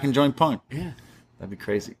come back and join Punk. Yeah. That'd be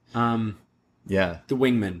crazy. The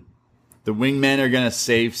Wingmen. The Wingmen are gonna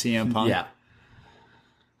save CM Punk. Yeah.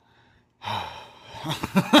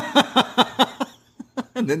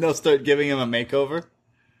 And then they'll start giving him a makeover,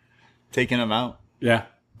 taking him out. Yeah.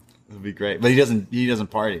 It'd be great. But he doesn't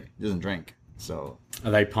party. He doesn't drink. So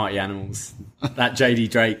Are they party animals? That JD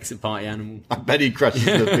Drake's a party animal. I bet he crushes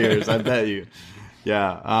the beers. I bet you.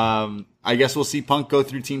 Yeah. I guess we'll see Punk go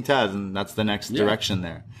through Team Taz, and that's the next direction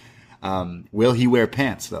there. Will he wear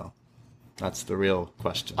pants though? That's the real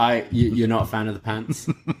question. You're not a fan of the pants?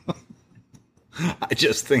 I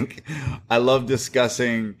just think I love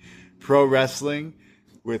discussing pro wrestling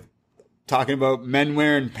with talking about men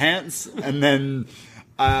wearing pants, and then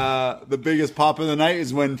the biggest pop of the night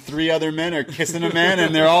is when 3 other men are kissing a man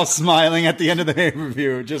and they're all smiling at the end of the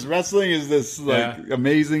pay-per-view. Just wrestling is this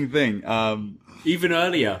amazing thing. Even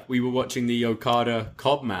earlier, we were watching the Okada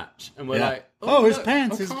Cobb match, and we're like, "Oh, his look,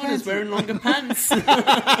 pants! Okada's His pants wearing longer pants."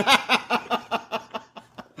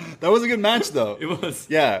 That was a good match, though. It was.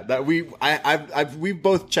 Yeah, that we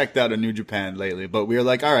both checked out of New Japan lately, but we were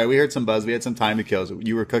like, all right, we heard some buzz, we had some time to kill. So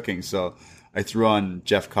you were cooking, so I threw on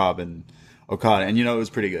Jeff Cobb and Okada, and it was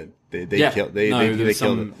pretty good. They killed. They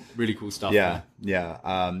killed it. Really cool stuff. Yeah, there.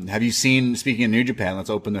 yeah. Have you seen? Speaking of New Japan, let's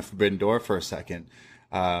open the forbidden door for a second.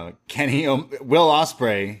 Will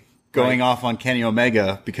Ospreay going off on Kenny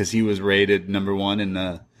Omega because he was rated number 1 in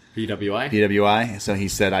the PWI. So he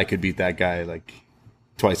said, I could beat that guy like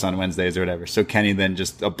twice on Wednesdays or whatever. So Kenny then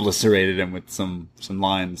just obliterated him with some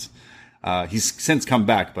lines. He's since come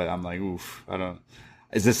back, but I'm like, oof,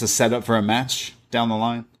 is this a setup for a match down the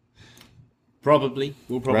line? Probably.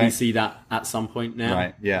 We'll probably see that at some point now.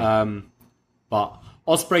 Right, yeah. But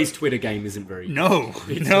Ospreay's Twitter game isn't very good. No.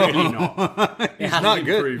 It's really not. It hasn't not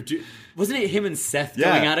improved. good. Wasn't it him and Seth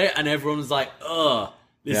going at it? And everyone was like, ugh,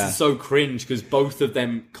 this is so cringe because both of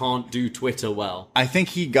them can't do Twitter well. I think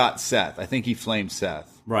he got Seth. I think he flamed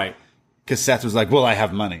Seth. Right. Because Seth was like, well, I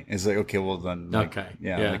have money. It's like, okay, well then. Like, Okay.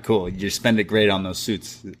 Yeah, like, cool. You spend it great on those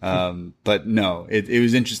suits. But no, it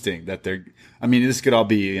was interesting that this could all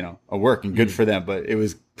be, a work and good for them, but it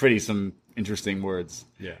was some interesting words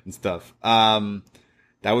and stuff.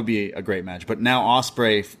 That would be a great match. But now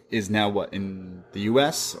Ospreay is now what, in the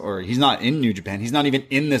US? Or he's not in New Japan. He's not even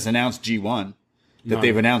in this announced G1 that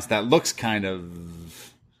they've announced. That looks kind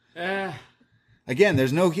of... Again,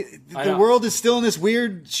 there's the world is still in this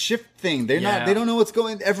weird shift thing. They don't know what's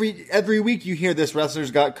going. Every week you hear this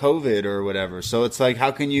wrestler's got COVID or whatever. So it's like,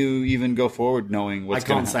 how can you even go forward knowing what's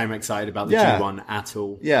going on? I can't say I'm excited about the G1 at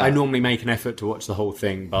all. Yeah. I normally make an effort to watch the whole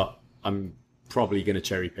thing, but I'm probably going to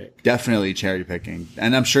cherry pick. Definitely cherry picking.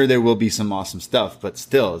 And I'm sure there will be some awesome stuff, but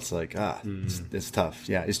still, it's like, it's tough.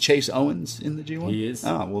 Yeah. Is Chase Owens in the G1? He is.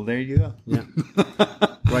 Oh, well, there you go. Yeah.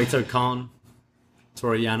 Great Khan,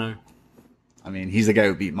 Toru Yano. I mean, he's the guy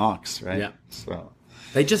who beat Mox, right? Yeah. So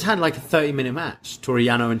they just had like a 30-minute match, Toru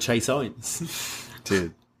Yano and Chase Owens.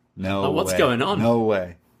 Dude, no way. What's going on? No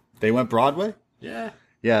way. They went Broadway? Yeah.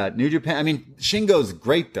 Yeah, New Japan. I mean, Shingo's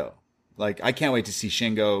great, though. Like, I can't wait to see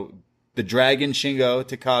Shingo, the Dragon Shingo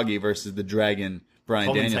Takagi versus the Dragon Bryan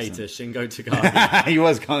Commentator Danielson. Shingo Takagi. He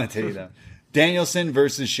was commentating, though. Danielson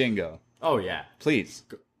versus Shingo. Oh, yeah. Please.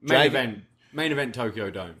 Main event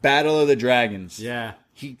Tokyo Dome. Battle of the Dragons. Yeah.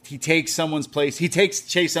 He takes someone's place. He takes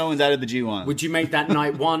Chase Owens out of the G1. Would you make that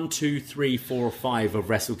night 1, 2, 3, 4, or 5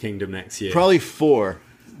 of Wrestle Kingdom next year? Probably 4.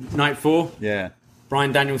 Night 4? Yeah.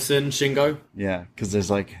 Bryan Danielson, Shingo? Yeah, because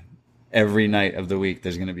there's like every night of the week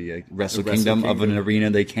there's going to be a Wrestle Kingdom of an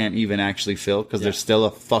arena they can't even actually fill because there's still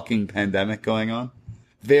a fucking pandemic going on.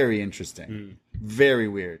 Very interesting. Very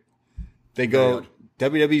weird. They go,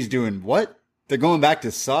 WWE's doing what? They're going back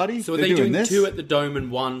to Saudi? So are They're they doing this? 2 at the Dome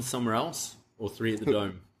and 1 somewhere else? Or 3 at the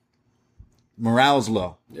Dome? Morale's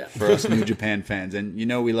low for us New Japan fans. And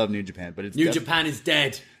we love New Japan, but it's New Japan is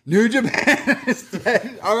dead. New Japan is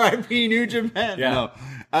dead. R.I.P. New Japan. Yeah. No.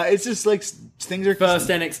 It's just like things are... First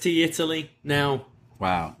NXT Italy, now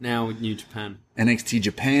New Japan. NXT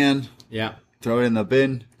Japan. Yeah. Throw it in the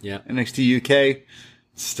bin. Yeah. NXT UK.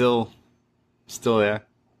 Still there.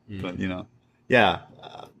 But,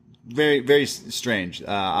 very, very strange.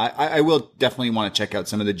 I will definitely want to check out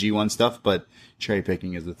some of the G1 stuff, but cherry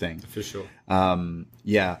picking is the thing. For sure.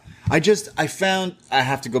 Yeah. I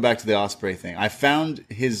have to go back to the Osprey thing. I found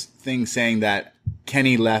his thing saying that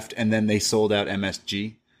Kenny left and then they sold out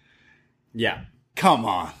MSG. Yeah. Come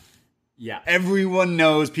on. Yeah. Everyone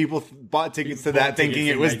knows people bought tickets to that thinking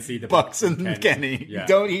it was Bucks and Kenny. Yeah.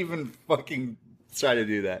 Don't even fucking try to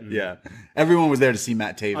do that. Yeah. Everyone was there to see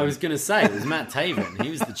Matt Taven. I was going to say, it was Matt Taven.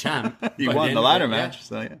 He was the champ. He won the ladder match.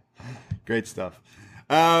 So, yeah. Great stuff.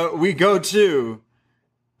 We go to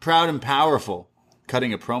Proud and Powerful,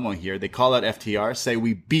 cutting a promo here. They call out FTR, say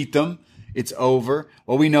we beat them. It's over.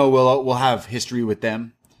 Well, we know we'll have history with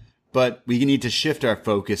them, but we need to shift our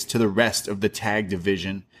focus to the rest of the tag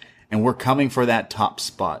division, and we're coming for that top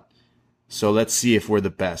spot. So let's see if we're the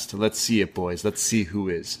best. Let's see it, boys. Let's see who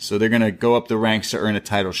is. So they're going to go up the ranks to earn a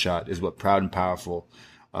title shot is what Proud and Powerful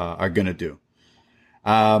are going to do.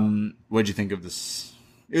 What'd you think of this?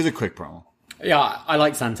 It was a quick promo. Yeah, I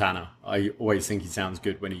like Santana. I always think he sounds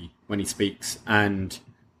good when he speaks. And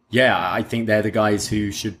yeah, I think they're the guys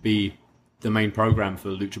who should be the main program for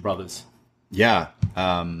Lucha Brothers. Yeah.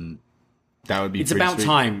 That would be It's about sweet.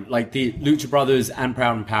 time. Like the Lucha Brothers and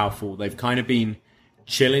Proud and Powerful, they've kind of been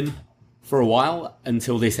chilling for a while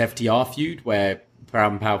until this FTR feud where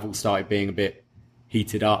Proud and Powerful started being a bit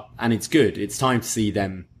heated up. And it's good. It's time to see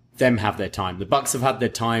them have their time. The Bucks have had their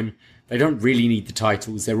time. They don't really need the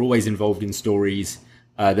titles. They're always involved in stories.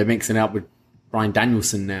 They're mixing up with Bryan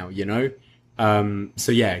Danielson now, you know?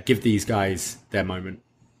 So yeah, give these guys their moment.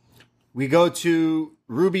 We go to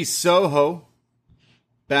Ruby Soho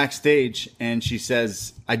backstage, and she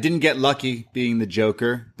says, I didn't get lucky being the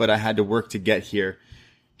Joker, but I had to work to get here.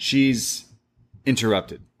 She's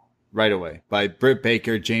interrupted right away by Britt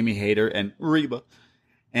Baker, Jamie Hayter, and Reba.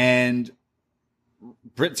 And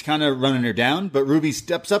Britt's kind of running her down, but Ruby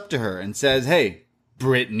steps up to her and says, hey,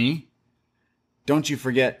 Brittany, don't you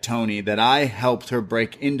forget, Tony, that I helped her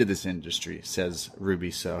break into this industry, says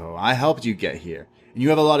Ruby Soho. I helped you get here. And you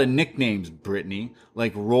have a lot of nicknames, Brittany,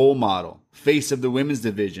 like Role Model, Face of the Women's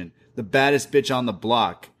Division, the baddest bitch on the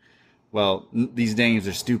block. Well, these names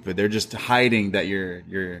are stupid. They're just hiding that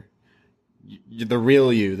you're the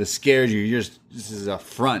real you, the scared you. This is a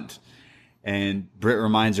front. And Britt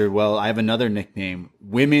reminds her, well, I have another nickname,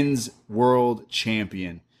 Women's World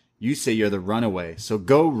Champion. You say you're the runaway. So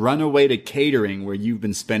go run away to catering where you've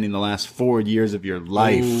been spending the last 4 years of your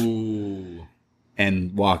life. Ooh.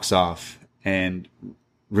 And walks off. And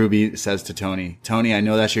Ruby says to Tony, Tony, I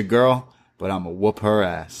know that's your girl, but I'm going to whoop her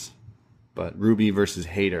ass. But Ruby versus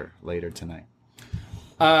Hayter later tonight.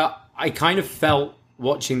 I kind of felt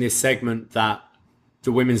watching this segment that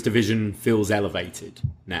the women's division feels elevated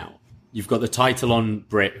now. You've got the title on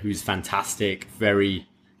Britt, who's fantastic, very,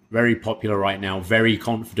 very popular right now, very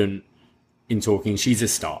confident in talking. She's a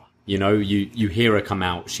star. You know, you hear her come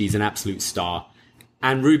out. She's an absolute star.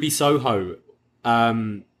 And Ruby Soho,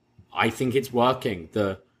 I think it's working.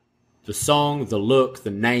 The song, the look,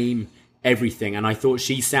 the name, everything. And I thought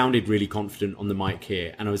she sounded really confident on the mic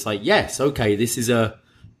here. And I was like, yes, okay, this is a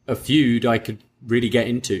feud I could really get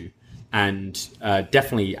into. And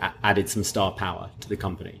definitely added some star power to the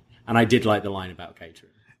company. And I did like the line about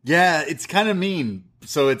catering. Yeah, it's kind of mean.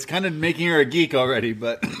 So it's kind of making her a geek already,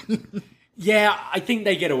 but... Yeah, I think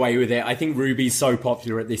they get away with it. I think Ruby's so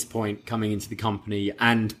popular at this point coming into the company.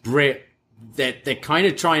 And Britt, they're kind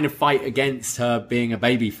of trying to fight against her being a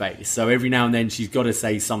babyface. So every now and then she's got to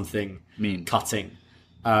say something mean, cutting.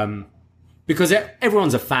 Because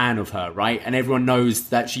everyone's a fan of her, right? And everyone knows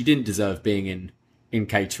that she didn't deserve being in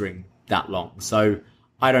catering that long. So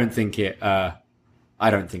I don't think it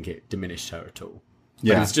diminished her at all.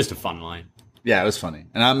 Yeah. But it's just a fun line. Yeah, it was funny.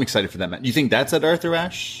 And I'm excited for that match. You think that's at Arthur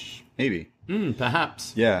Ashe? Maybe.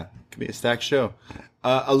 Perhaps. Yeah, could be a stacked show.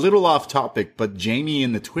 A little off topic, but Jamie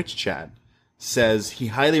in the Twitch chat says he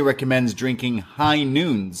highly recommends drinking High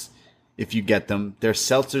Noons if you get them. They're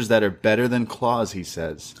seltzers that are better than Claws, he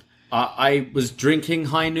says. I was drinking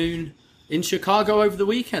High Noon in Chicago over the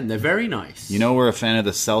weekend. They're very nice. You know we're a fan of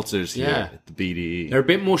the seltzers here Yeah. at the BDE. They're a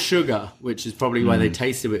bit more sugar, which is probably why they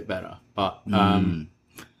taste a bit better. But they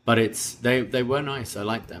were nice. I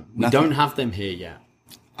like them. We don't have them here yet.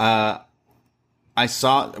 We're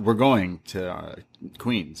going to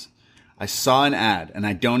Queens. I saw an ad, and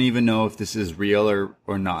I don't even know if this is real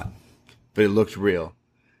or not, but it looked real.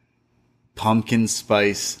 Pumpkin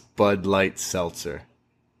spice Bud Light seltzer.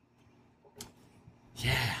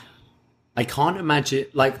 Yeah. I can't imagine,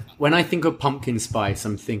 like, when I think of pumpkin spice,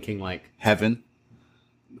 I'm thinking like... Heaven.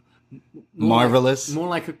 Marvelous. More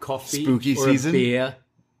like a coffee Spooky or season. a beer.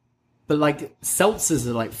 But like seltzers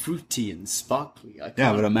are like fruity and sparkly.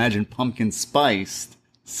 Yeah, but imagine pumpkin spiced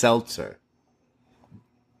seltzer.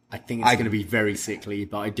 I think it's going to be very sickly,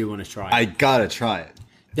 but I do want to try it. I gotta try it.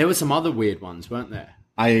 There were some other weird ones, weren't there?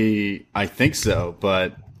 I think so,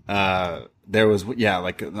 but there was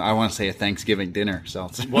like I want to say a Thanksgiving dinner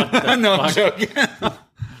seltzer. What the no, I'm fuck? joking.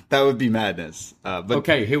 That would be madness. But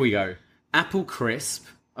Okay, here we go. Apple crisp.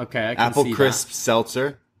 Okay, I can apple see crisp that.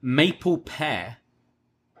 seltzer. Maple pear.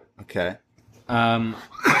 Okay. Oh,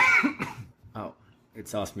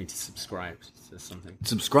 it's asked me to subscribe to something.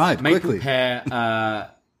 Subscribe Maple quickly.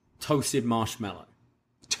 pear, toasted marshmallow.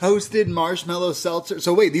 Toasted marshmallow seltzer.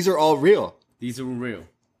 So wait, these are all real. These are all real.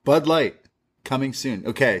 Bud Light coming soon.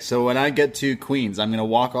 Okay, so when I get to Queens, I'm gonna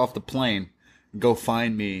walk off the plane, and go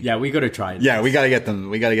find me. Yeah, we got to try it. Yeah, we gotta get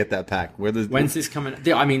them. We gotta get that pack. When's this coming?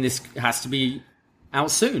 I mean, this has to be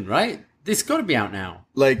out soon, right? This got to be out now.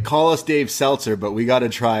 Like, call us Dave Seltzer, but we gotta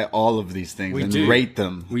try all of these things We and do. rate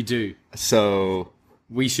them. We do. So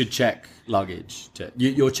We should check luggage.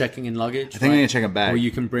 You're checking in luggage? I think I'm gonna check a bag. Or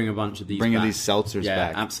you can bring a bunch of these Bring back. these seltzers yeah,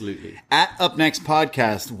 back. absolutely. At Up Next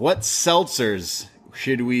Podcast, what seltzers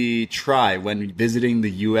should we try when visiting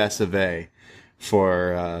the US of A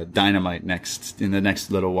for Dynamite in the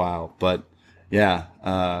next little while? But yeah,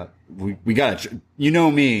 we gotta. You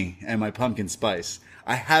know me and my pumpkin spice.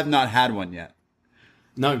 I have not had one yet.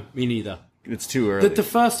 No, me neither. It's too early. The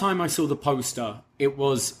first time I saw the poster, it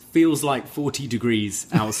feels like 40 degrees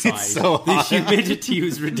outside. It's so The hot. humidity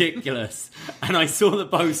was ridiculous. And I saw the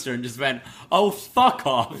poster and just went, oh, fuck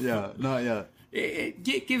off. Yeah, not yet.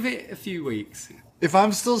 Give it a few weeks. If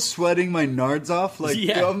I'm still sweating my nards off, like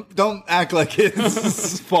Yeah. don't act like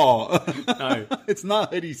it's fall. No. It's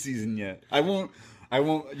not hoodie season yet. I won't.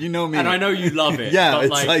 You know me. And I know you love it. Yeah, but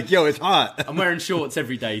it's like, yo, it's hot. I'm wearing shorts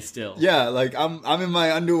every day still. Yeah, like I'm in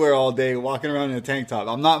my underwear all day, walking around in a tank top.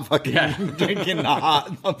 I'm not fucking drinking a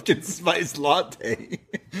hot pumpkin spice latte.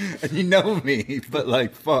 And you know me, but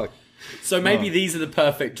like, fuck. So maybe these are the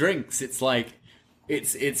perfect drinks. It's like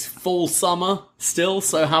it's full summer still,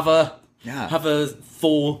 so have a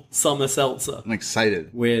full summer seltzer. I'm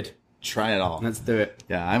excited. Weird. Try it all. Let's do it.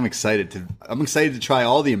 Yeah, I'm excited to try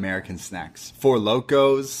all the American snacks. Four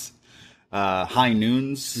Locos, High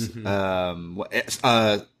Noons, hard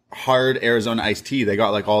Arizona iced tea. They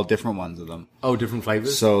got like all different ones of them. Oh, different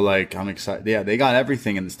flavors. So like, I'm excited. Yeah, they got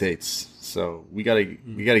everything in the States. So we gotta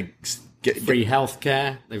get free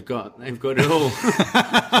healthcare. They've got it all.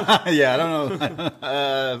 Yeah, I don't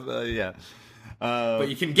know. Yeah. But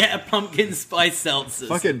you can get a pumpkin spice seltzer.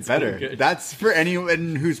 Fucking It's all better. good. That's for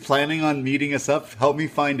anyone who's planning on meeting us up. Help me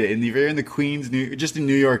find it. And if you're in the Queens, just in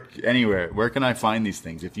New York, anywhere, where can I find these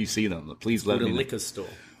things? If you see them, please let At a me know. liquor store.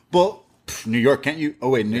 Well, New York, can't you? Oh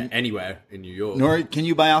wait, Anywhere in New York. Can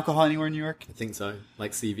you buy alcohol anywhere in New York? I think so.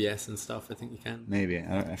 Like CVS and stuff. I think you can. Maybe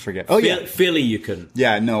I forget. Oh yeah, Philly you couldn't.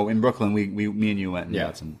 yeah. No, in Brooklyn, me and you went and Yeah.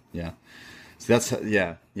 got some. Yeah. So that's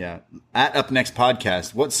yeah. At Up Next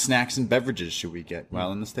Podcast, what snacks and beverages should we get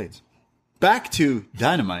while in the States? Back to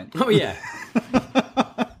Dynamite. Oh yeah.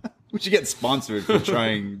 We should get sponsored for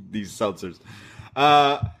trying these seltzers.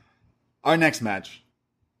 Our next match,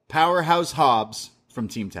 Powerhouse Hobbs from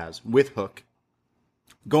Team Taz with Hook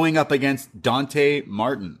going up against Dante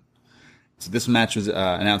Martin. So this match was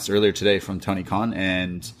announced earlier today from Tony Khan,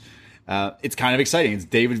 and it's kind of exciting. It's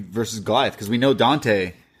David versus Goliath because we know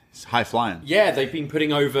Dante is high flying. Yeah, they've been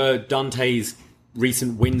putting over Dante's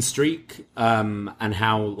recent win streak and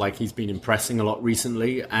how like he's been impressing a lot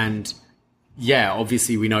recently. And yeah,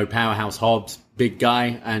 obviously we know Powerhouse Hobbs, big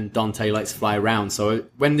guy, and Dante likes to fly around. So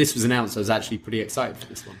when this was announced, I was actually pretty excited for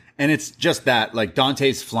this one. And it's just that, like,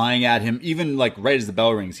 Dante's flying at him, even, like, right as the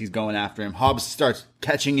bell rings, he's going after him. Hobbs starts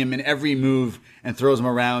catching him in every move and throws him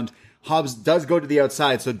around. Hobbs does go to the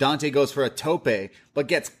outside, so Dante goes for a tope, but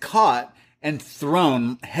gets caught and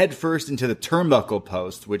thrown headfirst into the turnbuckle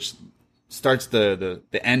post, which starts the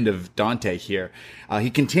end of Dante here.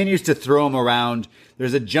 He continues to throw him around.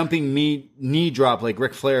 There's a jumping knee drop like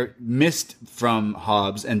Ric Flair missed from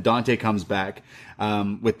Hobbs, and Dante comes back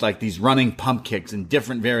with like these running pump kicks and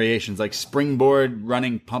different variations, like springboard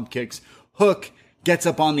running pump kicks. Hook gets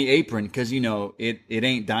up on the apron because, you know, it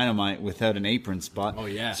ain't Dynamite without an apron spot. Oh,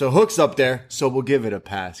 yeah. So Hook's up there, so we'll give it a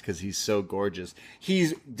pass because he's so gorgeous.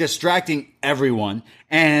 He's distracting everyone,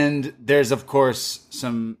 and there's, of course,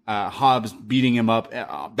 some Hobbs beating him up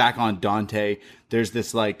back on Dante. There's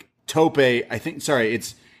this, like, tope,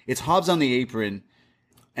 it's Hobbs on the apron,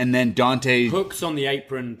 and then Dante... Hook's on the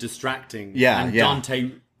apron distracting. Yeah, and yeah.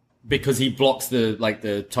 Dante, because he blocks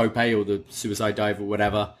the tope or the suicide dive or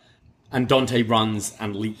whatever, And Dante runs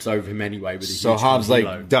and leaps over him anyway with his So huge Hobbs front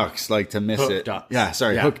like helo. ducks, like to miss Hook it. ducks. Yeah,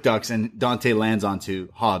 sorry, Yeah. hook ducks, and Dante lands onto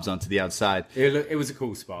Hobbs onto the outside. It was a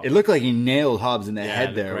cool spot. It looked like he nailed Hobbs in the Yeah, head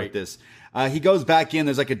it there looked with this. He goes back in.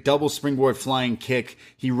 There's like a double springboard flying kick.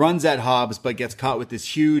 He runs at Hobbs, but gets caught with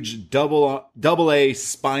this huge double A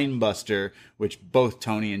spine buster, which both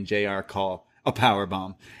Tony and JR call a power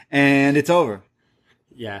bomb, and it's over.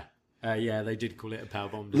 Yeah. They did call it a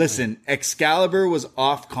powerbomb. Listen, Excalibur was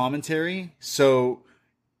off commentary, so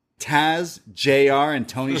Taz, JR, and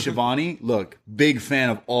Tony Schiavone, look, big fan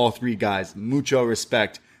of all three guys. Mucho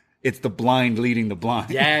respect. It's the blind leading the blind.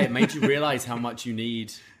 Yeah, it made you realize how much you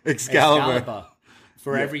need Excalibur.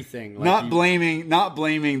 for everything. Like Not blaming that,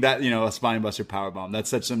 a spinebuster powerbomb. That's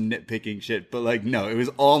such some nitpicking shit. But like, no, it was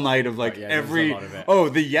all night of like there was a lot of it. oh,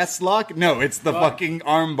 the yes lock? No, it's the fucking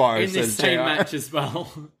arm bar. in this says same JR. match as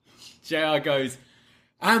well. JR goes,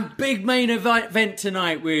 and big main event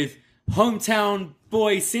tonight with hometown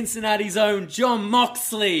boy Cincinnati's own John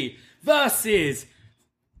Moxley versus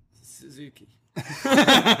Suzuki.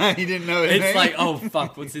 He didn't know his It's name. like, oh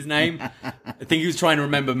fuck, what's his name? I think he was trying to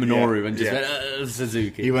remember Minoru and just went,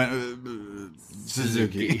 Suzuki. He went,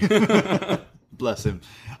 Suzuki. Bless him.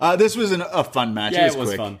 This was a fun match. Yeah, it was it was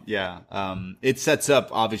quick. fun. Yeah. It sets up,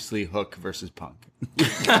 obviously, Hook versus Punk.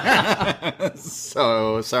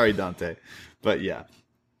 So, sorry, Dante. But yeah.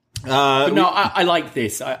 But no, I like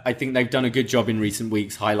this. I think they've done a good job in recent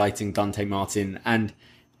weeks highlighting Dante Martin, and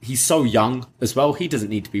he's so young as well. He doesn't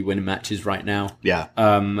need to be winning matches right now. Yeah.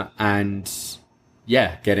 And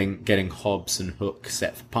yeah, getting Hobbs and Hook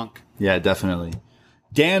set for Punk. Yeah, definitely.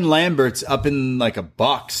 Dan Lambert's up in like a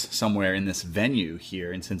box somewhere in this venue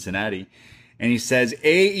here in Cincinnati. And he says,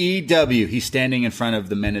 AEW. He's standing in front of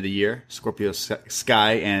the Men of the Year, Scorpio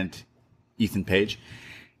Sky and Ethan Page,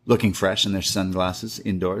 looking fresh in their sunglasses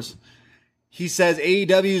indoors. He says,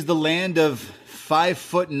 AEW is the land of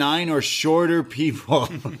 5'9" or shorter people.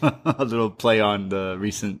 A little play on the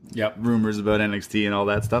recent rumors about NXT and all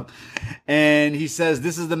that stuff. And he says,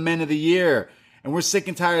 this is the Men of the Year. And we're sick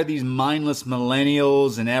and tired of these mindless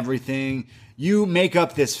millennials and everything. You make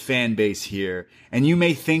up this fan base here. And you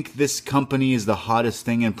may think this company is the hottest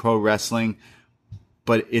thing in pro wrestling,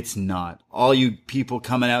 but it's not. All you people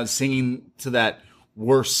coming out singing to that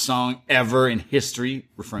worst song ever in history,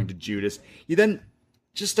 referring to Judas. He then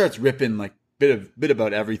just starts ripping like bit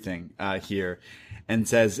about everything here and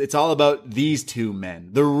says it's all about these two men,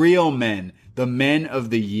 the real men, the Men of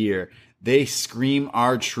the Year. They scream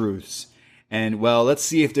our truths. And, well, let's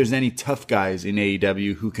see if there's any tough guys in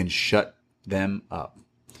AEW who can shut them up.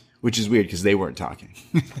 Which is weird because they weren't talking.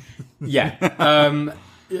 Yeah.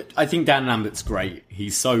 I think Dan Lambert's great.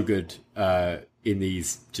 He's so good in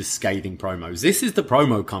these just scathing promos. This is the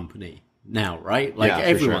promo company now, right? Like, Yeah, for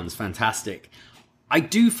everyone's fantastic. I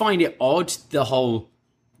do find it odd, the whole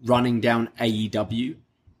running down AEW.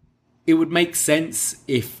 It would make sense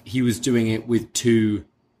if he was doing it with two,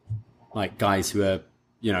 like, guys who are,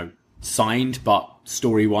 signed, but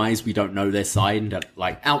story-wise, we don't know they're signed.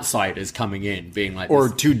 Like, outsiders coming in, being like... Or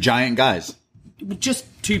two giant guys. Just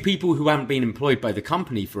two people who haven't been employed by the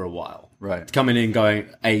company for a while. Right. Coming in going,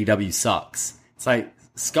 AEW sucks. It's like,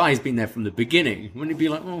 Sky's been there from the beginning. Wouldn't it be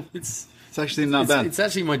like, well, it's actually not bad. It's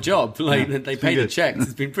actually my job. Like, they pay the good. checks.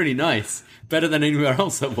 It's been pretty nice. Better than anywhere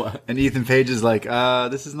else at work. And Ethan Page is like,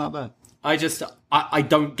 this is not bad. I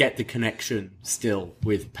don't get the connection still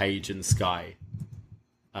with Page and Sky.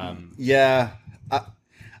 Yeah.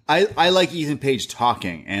 I like Ethan Page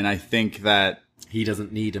talking, and I think that... He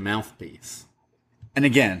doesn't need a mouthpiece. And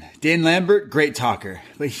again, Dan Lambert, great talker.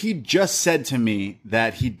 But he just said to me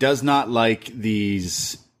that he does not like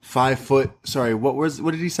these 5 foot... Sorry, what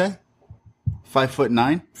did he say?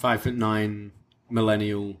 5'9"? 5'9",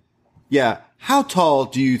 millennial. Yeah. How tall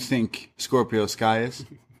do you think Scorpio Sky is?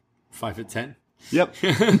 5'10". Yep.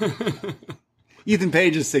 Ethan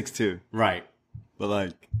Page is 6'2". Right. But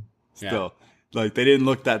like, still, like they didn't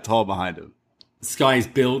look that tall behind him. Sky's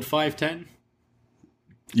build 5'10".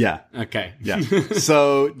 Yeah. Okay. Yeah.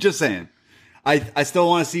 So just saying, I still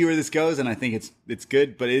want to see where this goes, and I think it's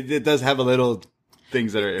good, but it does have a little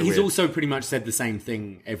things that are. He's weird. also pretty much said the same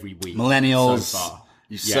thing every week. Millennials, so far.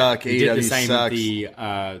 you suck. He did the AEW same sucks.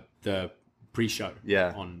 at the pre-show.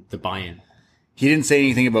 Yeah. On the buy-in. He didn't say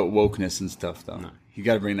anything about wokeness and stuff, though. No. You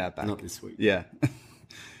got to bring that back. Not this week. Yeah.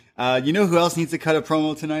 You know who else needs to cut a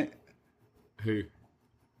promo tonight? Who?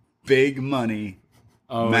 Big Money.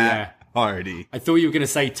 Oh, Matt Hardy. I thought you were going to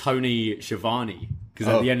say Tony Schiavone.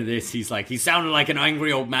 Because at the end of this, he's like, he sounded like an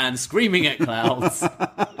angry old man screaming at clouds.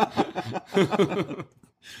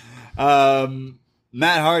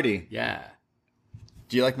 Matt Hardy. Yeah.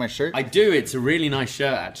 Do you like my shirt? I do. It's a really nice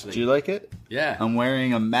shirt, actually. Do you like it? Yeah. I'm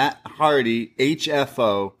wearing a Matt Hardy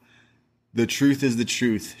HFO, The Truth is the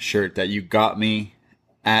Truth shirt that you got me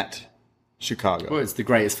at Chicago. Well, it's the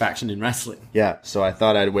greatest faction in wrestling. Yeah, so I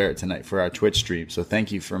thought I'd wear it tonight for our Twitch stream. So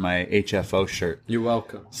thank you for my HFO shirt. You're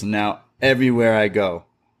welcome. So now everywhere I go,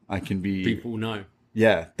 I can be... People know.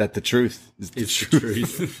 Yeah, that the truth is the It's truth.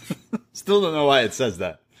 the truth. Still don't know why it says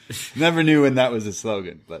that. Never knew when that was a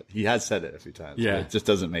slogan, but he has said it a few times. Yeah. It just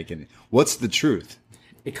doesn't make any... What's the truth?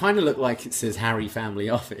 It kind of looked like it says Harry Family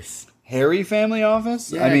Office. Harry Family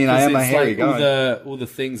Office? Yeah, I mean, I am 'cause a it's Harry like guy. all the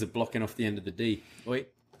things are blocking off the end of the D. Wait.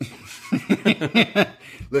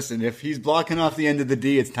 Listen, if he's blocking off the end of the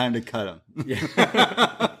D, it's time to cut him. Yeah.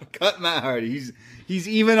 Cut Matt Hardy. He's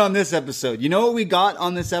even on this episode. You know what we got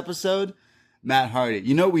on this episode? Matt Hardy.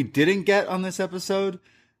 You know what we didn't get on this episode?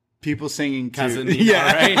 People singing to... Casanina,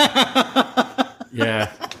 right?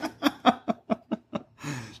 Yeah.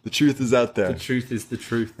 The truth is out there. The truth is the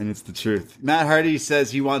truth. And it's the truth. Matt Hardy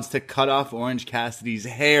says he wants to cut off Orange Cassidy's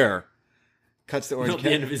hair. Cuts to Orange Not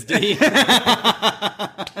the end of his D.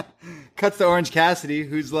 Cuts to Orange Cassidy,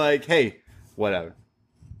 who's like, hey, whatever.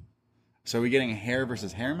 So are we getting a hair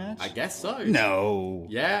versus hair match? I guess so. No.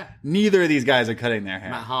 Yeah. Neither of these guys are cutting their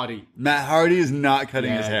hair. Matt Hardy. Matt Hardy is not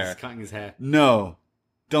cutting his Yeah, hair. he's cutting his hair. No.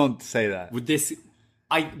 Don't say that. Would this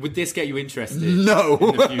get you interested? No.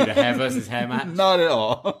 In the feud, a hair versus hair match? Not at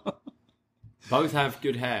all. Both have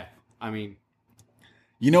good hair. I mean,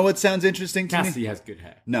 You know what sounds interesting to Cassidy me? has good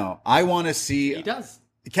hair. No. I want to see... He does.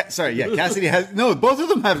 Cassidy has... No, both of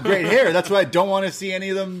them have great hair. That's why I don't want to see any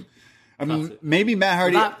of them... I mean, That's it. maybe Matt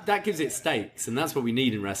Hardy... That gives it stakes, and that's what we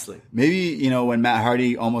need in wrestling. Maybe, when Matt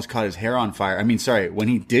Hardy almost caught his hair on fire. When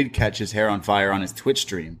he did catch his hair on fire on his Twitch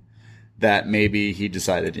stream, that maybe he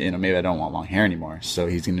decided, maybe I don't want long hair anymore. So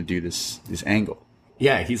he's going to do this angle.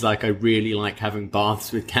 Yeah, he's like, I really like having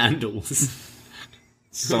baths with candles.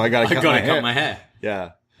 So I got to cut my hair.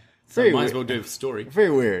 Yeah. So Very might as weird. well do a story.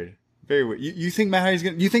 Very weird. Very weird. You think Matt Hardy's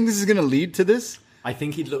you think this is going to lead to this? I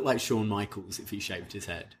think he'd look like Shawn Michaels if he shaved his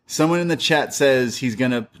head. Someone in the chat says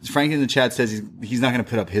Frank in the chat says he's not going to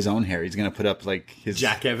put up his own hair. He's going to put up like his...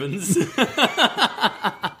 Jack Evans.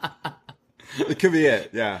 It could be it,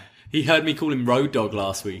 yeah. He heard me call him Road Dogg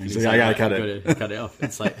last week. He's like, I gotta cut it. Gotta cut it off.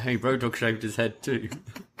 It's like, hey, Road Dogg shaved his head too.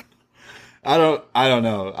 I don't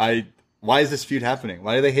know. Why is this feud happening?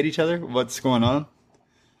 Why do they hate each other? What's going on?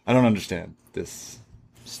 I don't understand this.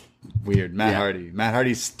 It's weird. Matt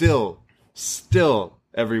Hardy's still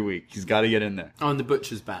every week. He's got to get in there. Oh, and the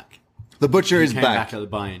Butcher's back. The Butcher is Came back. back at the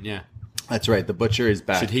buy-in, yeah. That's right. The Butcher is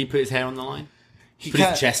back. Should he put his hair on the line? Put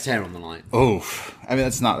can't- his chest hair on the line Oh, I mean,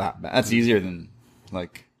 that's not that bad. That's easier than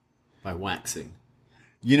like... by waxing.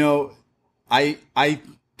 I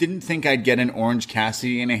didn't think I'd get an Orange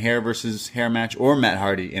Cassidy in a hair versus hair match or Matt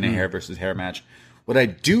Hardy in a hair versus hair match. What I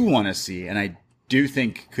do want to see, and I do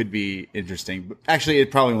think could be interesting, but actually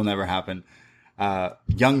it probably will never happen,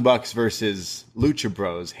 Young Bucks versus Lucha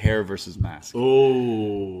Bros, hair versus mask.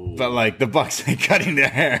 Oh. But like the Bucks ain't cutting their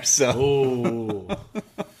hair, so... Oh.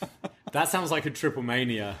 That sounds like a Triple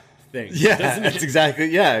Mania thing. Yeah, doesn't that's it?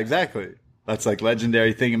 exactly. That's like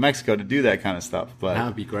legendary thing in Mexico to do that kind of stuff. But That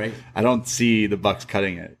would be great. I don't see the Bucks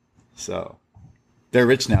cutting it. So they're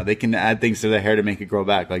rich now. They can add things to their hair to make it grow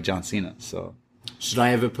back, like John Cena. So Should I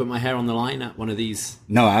ever put my hair on the line at one of these?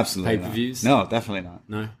 no, absolutely Pay-per-views? not. No, definitely not.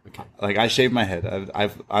 No? Okay. Like I shave my head. I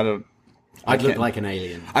don't. I'd look can't- like an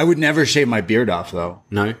alien. I would never shave my beard off though.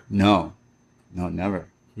 No? No, never.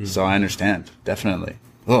 So I understand definitely.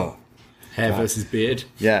 Oh Hair versus beard.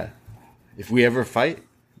 yeah. If we ever fight,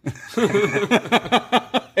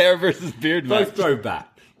 hair versus beard match. Both throw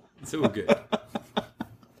back. It's all good.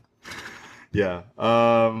 Yeah.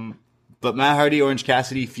 But Matt Hardy, Orange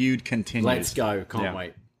Cassidy feud continues. Let's go. Can't Yeah.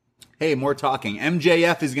 wait. Hey, more talking.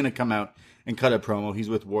 MJF is going to come out and cut a promo. He's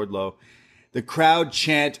with Wardlow. The crowd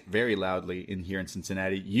chant very loudly here in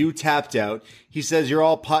Cincinnati. You tapped out. He says, you're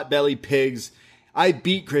all potbelly pigs. I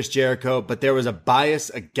beat Chris Jericho, but there was a bias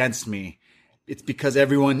against me. It's because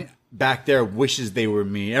everyone back there wishes they were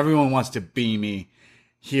me. Everyone wants to be me.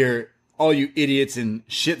 Here, all you idiots in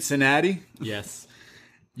Cincinnati. Yes.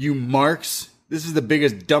 You marks. This is the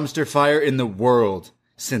biggest dumpster fire in the world.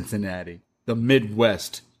 Cincinnati. The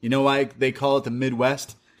Midwest. You know why they call it the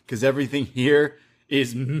Midwest? Because everything here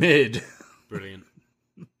is mid. Brilliant.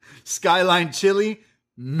 Skyline Chili,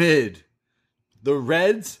 mid. The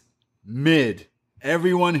Reds, mid.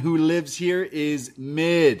 Everyone who lives here is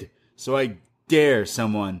mid. So I dare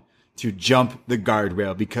someone to jump the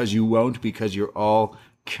guardrail because you won't, because you're all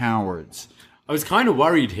cowards. I was kind of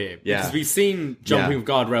worried here because Yeah. we've seen jumping of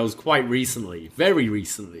guardrails quite recently, very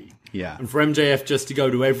recently. Yeah. And for MJF just to go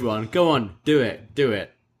to everyone, go on, do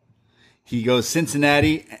it. He goes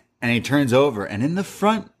Cincinnati, and he turns over, and in the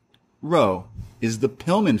front row is the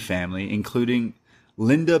Pillman family, including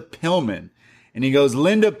Linda Pillman. And he goes,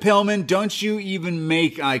 Linda Pillman, don't you even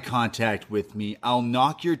make eye contact with me. I'll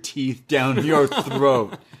knock your teeth down your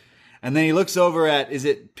throat. And then he looks over at,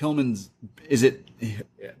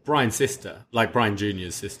 Brian's sister, like Brian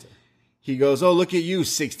Jr.'s sister. He goes, oh, look at you,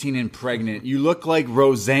 16 and pregnant. You look like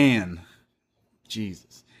Roseanne.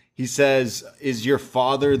 Jesus. He says, is your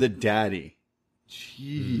father the daddy?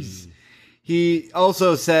 Jeez. He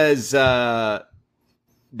also says that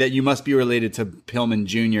you must be related to Pillman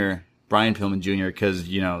Jr., Brian Pillman Jr., because,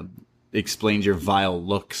 explains your vile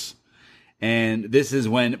looks. And this is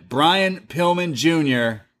when Brian Pillman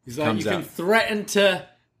Jr. He's like, comes you can out. threaten to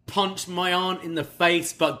punch my aunt in the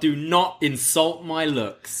face, but do not insult my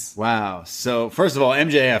looks. Wow. So, first of all,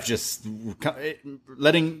 MJF just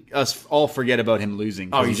letting us all forget about him losing.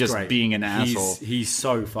 Oh, He's just great. being an asshole. He's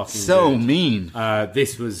so fucking So good. mean.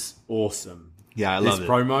 This was awesome. Yeah, I love this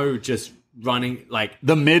it. promo just running like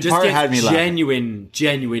The mid just part gets had me laughing.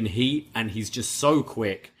 genuine heat, and he's just so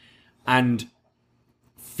quick and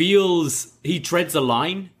he treads a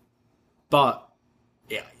line, but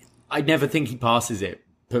I never think he passes it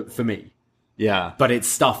for me. Yeah. But it's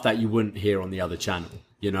stuff that you wouldn't hear on the other channel,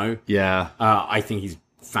 Yeah. I think he's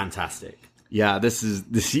fantastic. Yeah, this is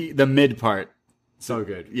the mid part. So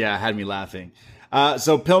good. Yeah, had me laughing.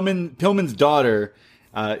 So Pillman's daughter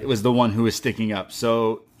was the one who was sticking up.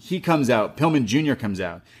 So he comes out, Pillman Jr. comes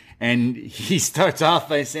out, and he starts off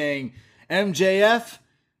by saying, MJF,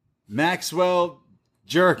 Maxwell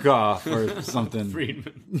Jerkoff, or something.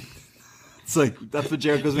 Friedman. It's like, that's what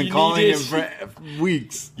Jericho's been You calling needed- him for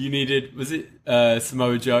weeks. You needed, was it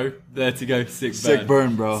Samoa Joe there to go sick burn? Sick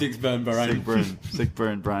burn, bro. Sick burn, Brian. Sick burn. Sick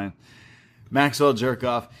burn, Brian. Maxwell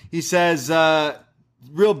Jerkoff. He says,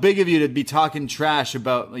 real big of you to be talking trash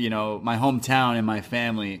about, my hometown and my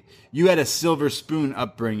family. You had a silver spoon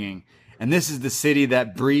upbringing. And this is the city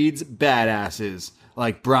that breeds badasses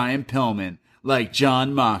like Brian Pillman, like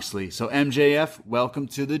John Moxley. So MJF, welcome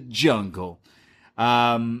to the jungle.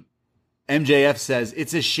 MJF says,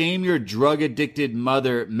 it's a shame your drug-addicted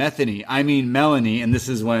mother, Melanie, and this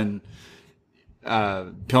is when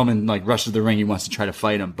Pillman rushes the ring. He wants to try to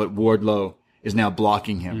fight him, but Wardlow is now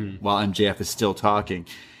blocking him while MJF is still talking.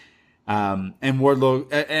 And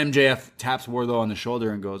MJF taps Wardlow on the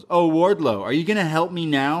shoulder and goes, oh, Wardlow, are you going to help me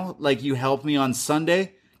now like you helped me on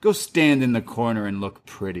Sunday? Go stand in the corner and look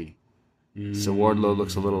pretty. So Wardlow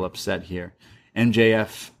looks a little upset here.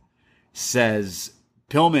 MJF says,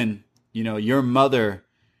 Pillman, your mother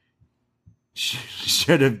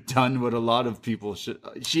should have done what a lot of people should.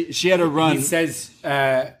 She had a run. He says,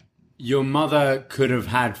 your mother could have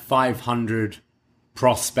had 500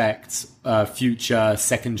 prospects, future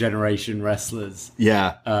second generation wrestlers.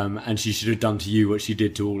 Yeah. And she should have done to you what she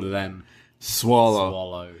did to all of them.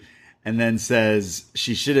 Swallow. And then says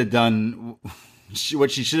she should have done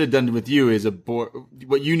what she should have done with you is abort.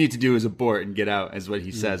 What you need to do is abort and get out, is what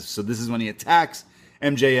he says. So this is when he attacks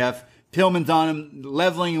MJF. Pillman's on him,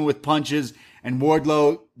 leveling him with punches, and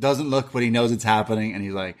Wardlow doesn't look, but he knows it's happening, and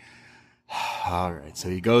he's like, all right. So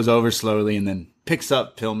he goes over slowly and then picks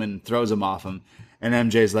up Pillman and throws him off him. And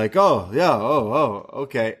MJ's like, oh, yeah,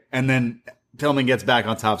 okay. And then Pillman gets back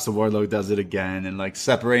on top, so Wardlow does it again, and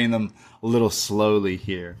separating them a little slowly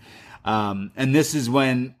here. And this is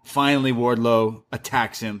when finally Wardlow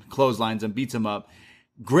attacks him, clotheslines him, beats him up.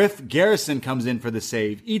 Griff Garrison comes in for the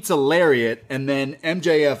save, eats a lariat, and then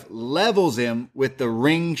MJF levels him with the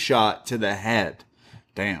ring shot to the head.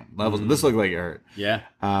 Damn, levels. This looked like it hurt. Yeah.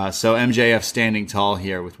 So MJF standing tall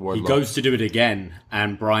here with Wardlow. He goes to do it again,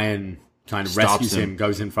 and Brian kind of Stops rescues him,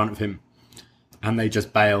 goes in front of him, and they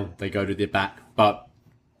just bail. They go to their back. But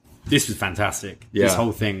this was fantastic. Yeah. This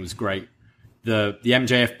whole thing was great. The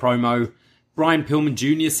MJF promo, Brian Pillman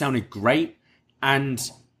Jr. sounded great, and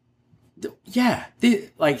he's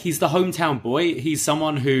the hometown boy. He's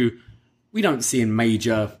someone who we don't see in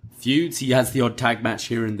major feuds. He has the odd tag match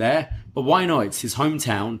here and there, but why not? It's his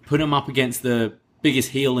hometown. Put him up against the biggest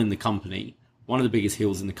heel in the company, one of the biggest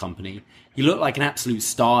heels in the company. He looked like an absolute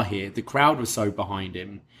star here. The crowd was so behind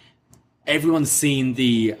him. Everyone's seen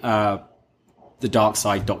the Dark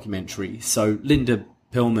Side documentary, so Linda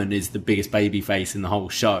Pillman is the biggest babyface in the whole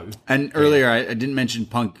show. And earlier, I didn't mention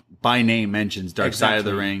Punk by name mentions Dark Side of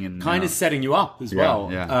the Ring. And kind of setting you up as well.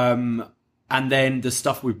 Yeah. And then the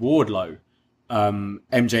stuff with Wardlow,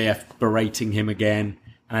 MJF berating him again.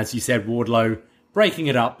 And as you said, Wardlow breaking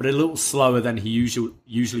it up, but a little slower than he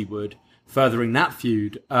usually would. furthering that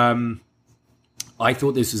feud. I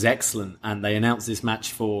thought this was excellent, and they announced this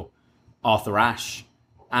match for Arthur Ashe,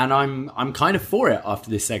 and I'm kind of for it after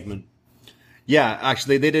this segment. Yeah,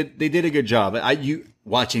 actually, they did a good job. You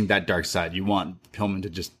watching that dark side, you want Pillman to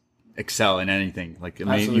just excel in anything. Like, I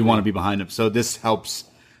mean, you want to be behind him. So this helps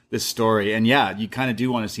this story. And yeah, you kind of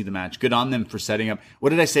do want to see the match. Good on them for setting up. What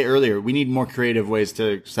did I say earlier? We need more creative ways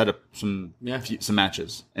to set up some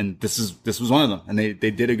matches. And this was one of them. And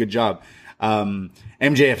they did a good job.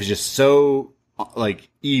 MJF is just so like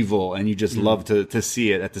evil, and you just love to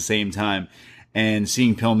see it at the same time. And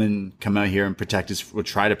seeing Pillman come out here and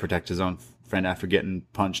try to protect his own friend after getting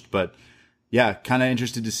punched. But yeah, kind of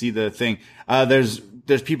interested to see the thing. There's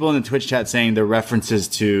people in the Twitch chat saying they're references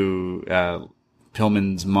to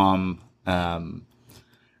Pillman's mom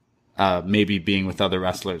maybe being with other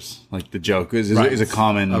wrestlers. Like the joke is a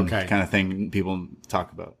common kind of thing people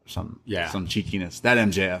talk about. Some cheekiness. That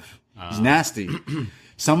MJF, he's nasty.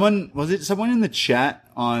 Someone in the chat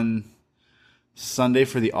on Sunday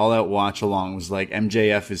for the All Out Watch Along was like,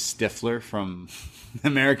 MJF is Stifler from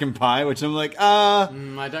American Pie, which I'm like, I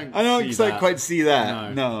don't quite see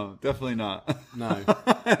that. No, definitely not. No.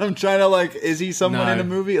 I'm trying to like, is he someone in a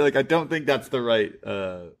movie? Like, I don't think that's the right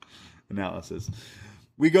analysis.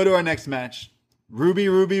 We go to our next match.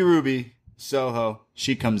 Ruby, Soho.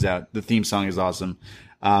 She comes out. The theme song is awesome.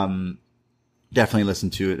 Definitely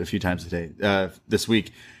listened to it a few times today, this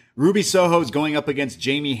week. Ruby Soho is going up against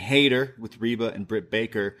Jamie Hayter with Reba and Britt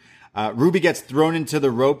Baker. Ruby gets thrown into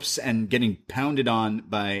the ropes and getting pounded on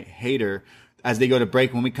by Hayter as they go to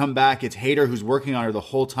break. When we come back, it's Hayter who's working on her the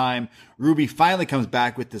whole time. Ruby finally comes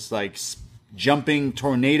back with this like jumping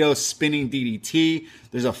tornado spinning DDT.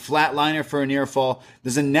 There's a flatliner for a near fall.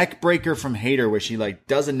 There's a neck breaker from Hayter where she like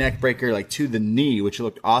does a neck breaker like to the knee, which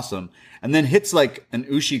looked awesome. And then hits like an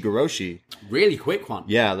Ushi-Goroshi. Really quick one.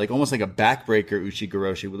 Yeah, like almost like a backbreaker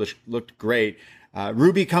Ushi-Goroshi, which looked great.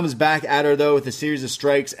 Ruby comes back at her though with a series of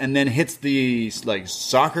strikes and then hits the like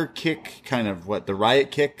soccer kick, kind of the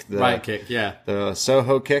riot kick? Riot kick, yeah. The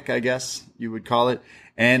Soho kick, I guess you would call it.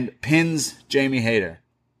 And pins Jamie Hayter.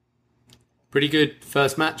 Pretty good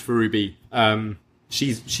first match for Ruby.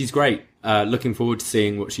 She's great. Looking forward to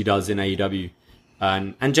seeing what she does in AEW.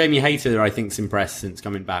 And Jamie Hayter, I think, is impressed since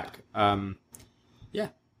coming back.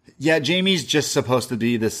 Yeah, Jamie's just supposed to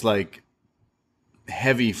be this, like,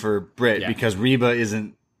 heavy for Britt because Reba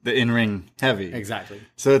isn't the in-ring heavy. Exactly.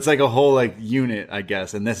 So it's like a whole, like, unit, I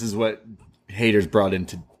guess. And this is what Hayter's brought in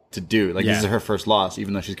to do. Like, this is her first loss,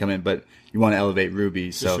 even though she's come in. But you want to elevate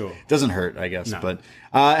Ruby, so it doesn't hurt, I guess. No. But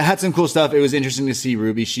it had some cool stuff. It was interesting to see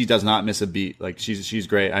Ruby. She does not miss a beat. Like, she's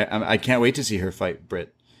great. I can't wait to see her fight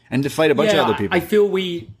Britt. And to fight a bunch of other people. I feel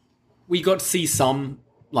we got to see some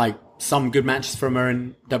good matches from her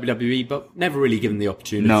in WWE, but never really given the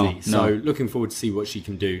opportunity. So looking forward to see what she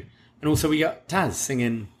can do. And also we got Taz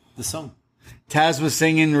singing the song. Taz was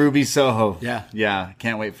singing Ruby Soho. Yeah. Yeah,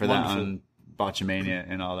 can't wait for that on Botchamania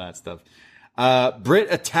and all that stuff. Britt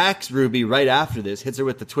attacks Ruby right after this, hits her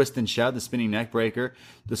with the twist and shout, the spinning neck breaker,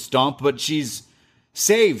 the stomp, but she's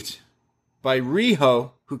saved by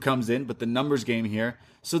Riho, who comes in, but the numbers game here.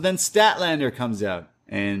 So then Statlander comes out,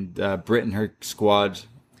 and Britt and her squad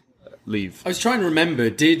leave. I was trying to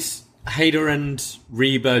remember, did Hayter and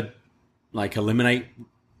Reba eliminate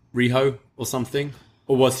Riho or something?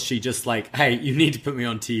 Or was she just like, hey, you need to put me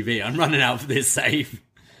on TV. I'm running out for this save.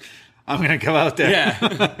 I'm going to come out there. Yeah.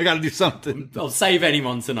 I got to do something. I'll save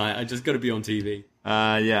anyone tonight. I just got to be on TV.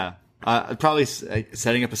 Yeah. Probably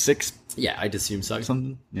setting up a 6. Yeah, I'd assume so.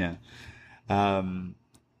 Something. Yeah.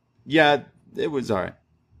 Yeah, it was all right.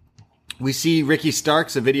 We see Ricky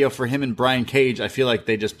Starks, a video for him and Brian Cage. I feel like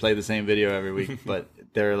they just play the same video every week, but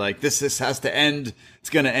they're like, this has to end.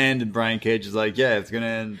 It's going to end. And Brian Cage is like, yeah, it's going to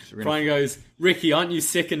end. Brian goes, Ricky, aren't you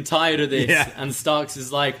sick and tired of this? Yeah. And Starks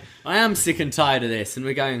is like, I am sick and tired of this. And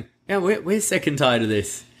we're going, yeah, we're sick and tired of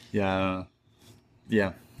this. Yeah.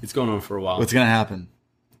 Yeah. It's gone on for a while. What's going to happen?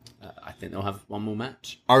 I think they'll have one more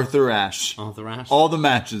match. Arthur Ashe. All the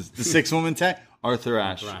matches. The 6-woman tag. Arthur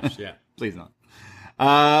Ashe. Yeah. Please not.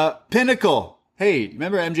 Pinnacle. Hey,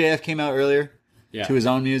 remember MJF came out earlier? Yeah. To his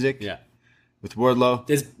own music? Yeah. With Wardlow?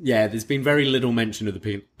 There's been very little mention of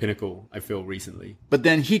the Pinnacle, I feel, recently. But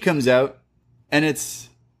then he comes out, and it's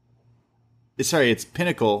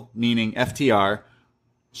Pinnacle, meaning FTR,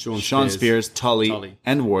 Sean Spears, Tully,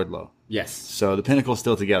 and Wardlow. Yes. So the Pinnacle's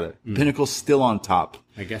still together. Pinnacle's still on top.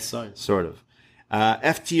 I guess so. Sort of.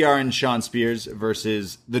 FTR and Sean Spears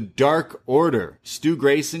versus the Dark Order. Stu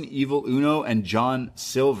Grayson, Evil Uno, and John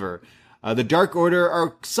Silver. The Dark Order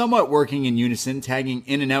are somewhat working in unison, tagging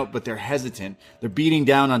in and out, but they're hesitant. They're beating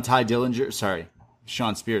down on Ty Dillinger. Sorry.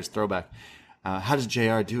 Sean Spears throwback. How does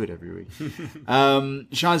JR do it every week?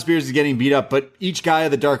 Sean Spears is getting beat up, but each guy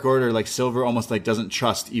of the Dark Order, like Silver, almost like doesn't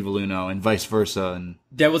trust Evil Uno and vice versa. And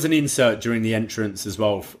there was an insert during the entrance as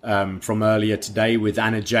well from earlier today with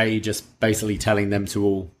Anna Jay just basically telling them to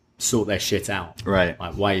all sort their shit out. Right.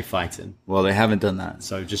 Like, why are you fighting? Well, they haven't done that.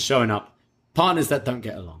 So just showing up. Partners that don't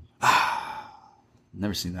get along.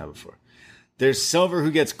 Never seen that before. There's Silver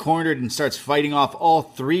who gets cornered and starts fighting off all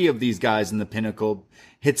three of these guys in the Pinnacle.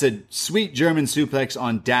 Hits a sweet German suplex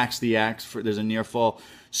on Dax the Axe. There's a near fall.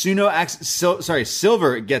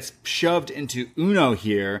 Silver gets shoved into Uno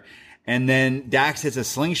here. And then Dax hits a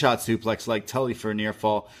slingshot suplex like Tully for a near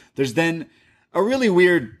fall. There's then a really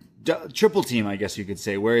weird triple team, I guess you could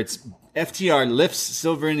say, where it's FTR lifts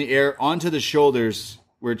Silver in the air onto the shoulders,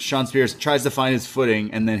 where Sean Spears tries to find his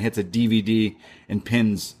footing and then hits a DVD and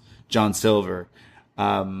pins John Silver.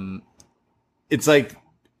 It's like,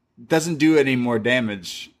 doesn't do any more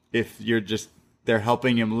damage if they're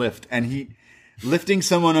helping him lift. And lifting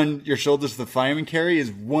someone on your shoulders with a fireman carry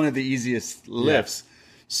is one of the easiest lifts. Yeah.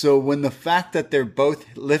 So when the fact that they're both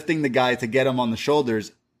lifting the guy to get him on the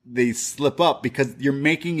shoulders, they slip up because you're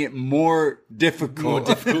making it more difficult. More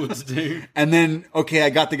difficult to do. And then, okay,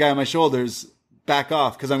 I got the guy on my shoulders, back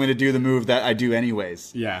off because I'm going to do the move that I do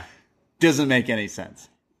anyways. Yeah. Doesn't make any sense.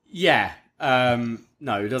 Yeah.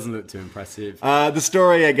 No, it doesn't look too impressive. The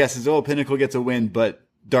story, I guess, is, Pinnacle gets a win, but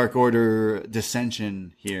Dark Order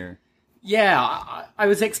dissension here. Yeah, I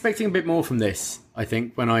was expecting a bit more from this, I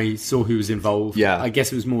think, when I saw who was involved. Yeah. I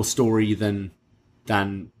guess it was more story than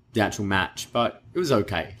the actual match, but it was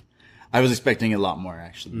okay. I was expecting a lot more,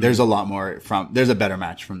 actually. There's a lot more there's a better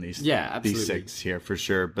match from these six here, for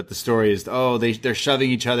sure. But the story is, they're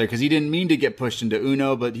shoving each other because he didn't mean to get pushed into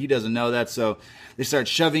Uno, but he doesn't know that. So they start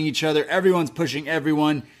shoving each other. Everyone's pushing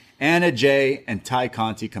everyone. Anna Jay and Ty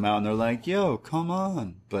Conti come out and they're like, yo, come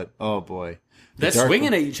on. But, oh boy. They're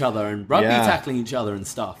swinging at each other and rugby tackling each other and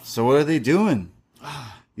stuff. So what are they doing?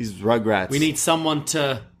 These rugrats. We need someone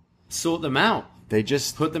to sort them out. They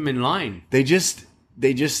just put them in line. They just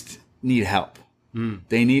need help.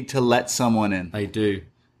 They need to let someone in. They do.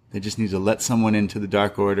 They just need to let someone into the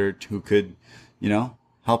Dark Order who could,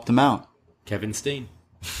 help them out. Kevin Steen.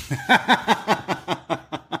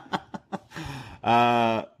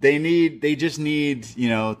 They just need,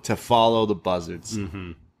 to follow the buzzards.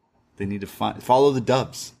 Mm-hmm. They need to follow the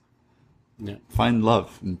doves. Yeah. Find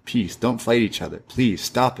love and peace. Don't fight each other. Please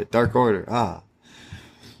stop it. Dark Order.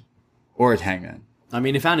 Or at Hangman. I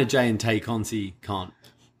mean, if Anna Jay and Tay Conti can't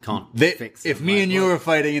fix it. If me and you were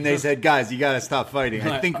fighting and they said, guys, you got to stop fighting,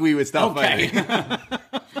 I think we would stop fighting.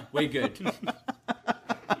 We're good.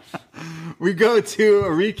 We go to a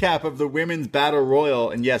recap of the women's battle royal.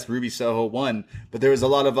 And yes, Ruby Soho won, but there was a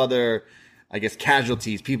lot of other, I guess,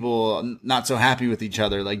 casualties, people not so happy with each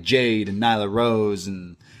other, like Jade and Nyla Rose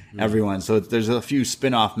and everyone. So there's a few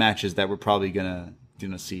spin-off matches that we're probably going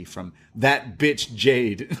to see from that bitch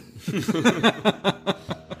Jade.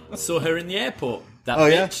 Saw her in the airport. That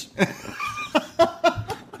bitch. Yeah?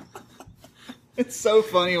 It's so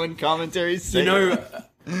funny when commentaries say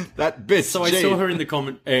that bitch. So Jade. I saw her in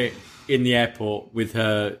the in the airport with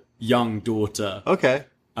her young daughter. Okay.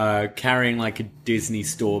 Carrying like a Disney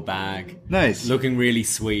store bag. Nice. Looking really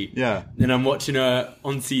sweet. Yeah. Then I'm watching her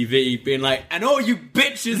on TV being like, and all you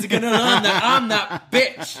bitches are going to learn that I'm that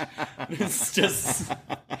bitch. It's just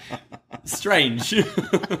strange.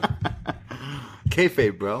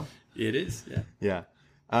 Kayfabe, bro. It is, yeah.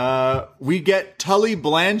 Yeah. We get Tully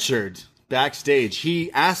Blanchard backstage.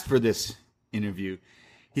 He asked for this interview.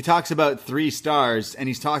 He talks about 3 stars, and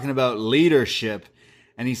he's talking about leadership.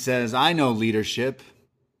 And he says, I know leadership.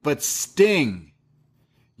 But Sting,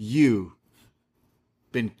 you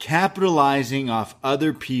been capitalizing off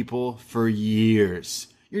other people for years.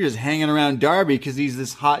 You're just hanging around Darby because he's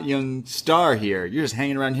this hot young star here. You're just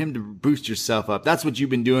hanging around him to boost yourself up. That's what you've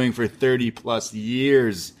been doing for 30 plus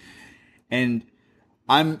years. And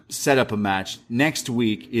I'm set up a match. Next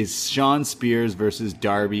week is Sean Spears versus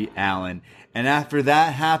Darby Allin. And after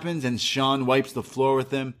that happens and Sean wipes the floor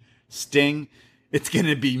with him, Sting, it's going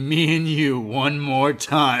to be me and you one more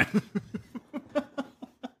time.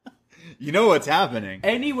 You know what's happening.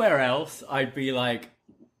 Anywhere else, I'd be like,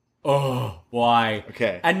 oh, why?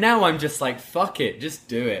 Okay. And now I'm just like, fuck it, just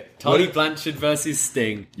do it. Tully Blanchard versus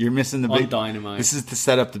Sting. You're missing the on big Dynamite. This is to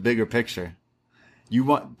set up the bigger picture.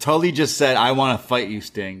 Tully just said, I want to fight you,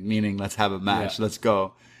 Sting, meaning let's have a match. Yeah. Let's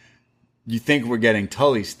go. You think we're getting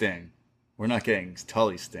Tully Sting. We're not getting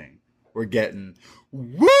Tully Sting. We're getting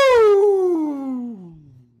woo!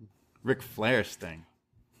 Ric Flair Sting.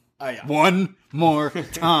 One more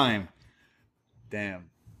time. Damn.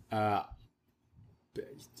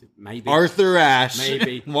 Maybe. Arthur Ashe.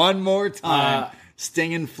 Maybe. One more time.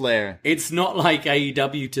 Sting and Flair. It's not like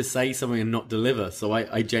AEW to say something and not deliver, so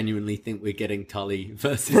I genuinely think we're getting Tully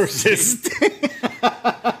versus Sting.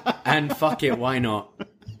 And fuck it, why not?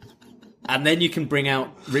 And then you can bring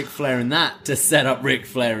out Ric Flair in that to set up Ric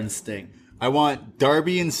Flair and Sting. I want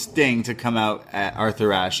Darby and Sting to come out at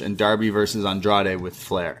Arthur Ashe and Darby versus Andrade with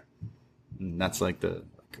Flair. And that's like the...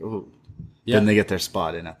 Then they get their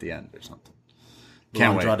spot in at the end or something.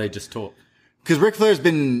 Can't wait. Andrade just talk. Because Ric Flair's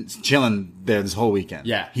been chilling there this whole weekend.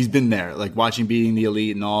 Yeah. He's been there, like watching Beating the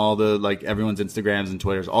Elite and all the, like everyone's Instagrams and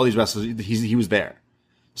Twitters, all these wrestlers, he was there.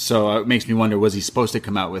 So it makes me wonder, was he supposed to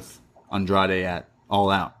come out with Andrade at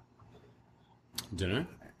All Out? Don't know.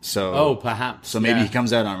 So, perhaps. So maybe he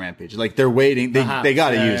comes out on Rampage. Like they're waiting. They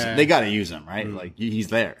gotta use him, right? Like he's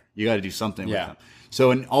there. You gotta do something with him.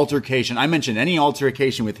 So an altercation, I mentioned any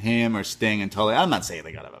altercation with him or Sting and Tully. I'm not saying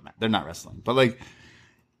they gotta have a match. They're not wrestling, but like,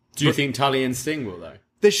 do you think Tully and Sting will though?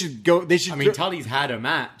 They should go. They should. I mean, Tully's had a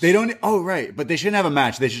match. They don't. Oh, right. But they shouldn't have a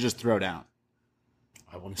match. They should just throw down.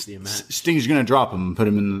 I want to see a match. Sting's going to drop him and put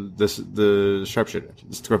him in the sharpshooter,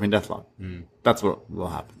 the Scorpion Deathlock. That's what will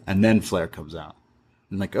happen. And then Flair comes out.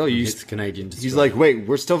 And like, oh, you. It's Canadian. He's like, wait,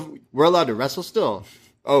 we're allowed to wrestle still.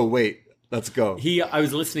 Oh, wait, let's go. I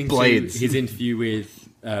was listening to his interview with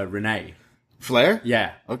Renee. Flair?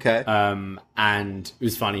 Yeah. Okay. And it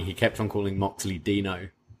was funny. He kept on calling Moxley Dino.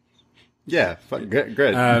 Yeah, good.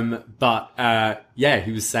 But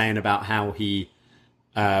he was saying about how he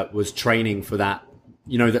was training for that,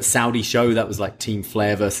 that Saudi show that was like Team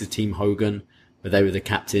Flair versus Team Hogan, where they were the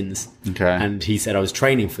captains. Okay. And he said, I was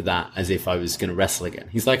training for that as if I was going to wrestle again.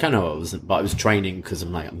 He's like, I know I wasn't, but I was training because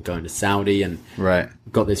I'm going to Saudi and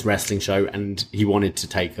got this wrestling show, and he wanted to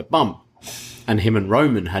take a bump. And him and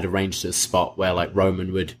Roman had arranged a spot where like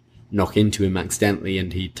Roman would knock into him accidentally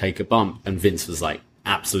and he'd take a bump, and Vince was like,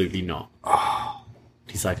 absolutely not.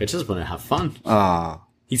 He's like, I just want to have fun.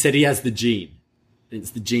 He said he has the gene.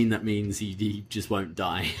 It's the gene that means he just won't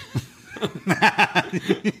die.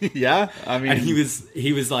 Yeah, I mean, and he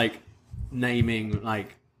was like naming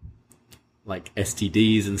like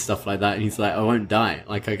STDs and stuff like that. And he's like, I won't die.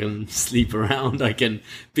 Like I can sleep around. I can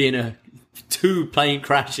be in 2 plane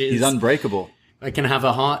crashes. He's unbreakable. I can have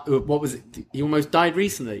a heart. What was it? He almost died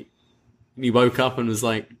recently. And he woke up and was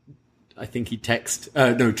like, I think he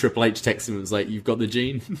Triple H texted him and was like, you've got the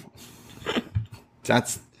gene.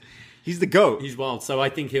 He's the GOAT. He's wild. So I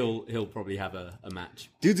think he'll probably have a match.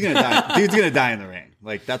 Dude's gonna die. Dude's gonna die in the ring.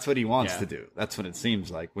 Like that's what he wants to do. That's what it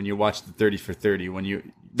seems like when you watch the 30 for 30.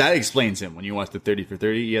 That explains him. When you watch the 30 for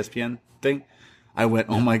 30 ESPN thing, I went,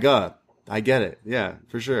 oh my god, I get it. Yeah,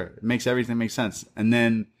 for sure. It makes everything make sense. And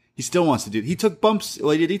then he still wants to do. He took bumps.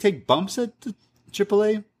 Well, did he take bumps at the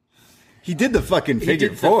AAA? He did the fucking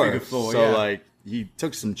figure four. So like he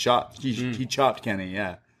took some chop. He chopped Kenny.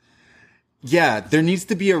 Yeah. Yeah, there needs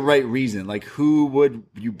to be a right reason. Like, who would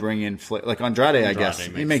you bring in? Like Andrade, I guess.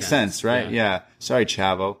 It makes sense, right? Yeah. Sorry,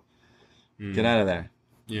 Chavo. Get out of there.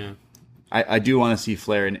 Yeah. I do want to see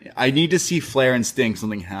Flair. And I need to see Flair and Sting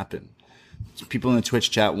something happen. People in the Twitch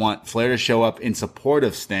chat want Flair to show up in support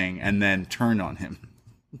of Sting and then turn on him.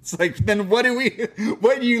 It's like, then what are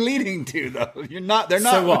you leading to, though? They're not.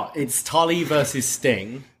 So what? It's Tully versus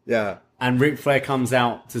Sting. Yeah. And Ric Flair comes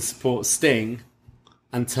out to support Sting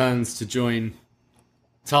and turns to join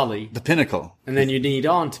Tully. The Pinnacle. And then you need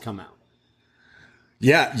Arn to come out.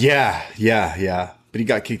 Yeah. But he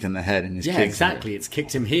got kicked in the head and his kids. Yeah, exactly. It's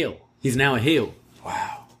kicked him heel. He's now a heel.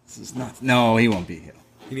 Wow. This is nuts. No, he won't be heel.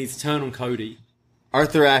 He needs to turn on Cody.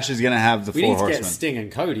 Arthur Ashe is going to have the 4 horsemen. We need to get Sting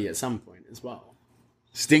and Cody at some point as well.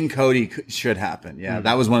 Sting Cody should happen. Yeah,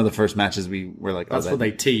 that was one of the first matches we were like, that's what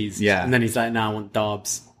they teased. Yeah. And then he's like, I want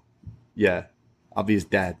Dobbs. Yeah. I'll be his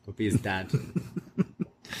dad.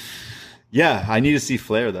 Yeah, I need to see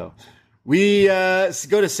Flair, though. We go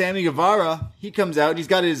to Sammy Guevara. He comes out. He's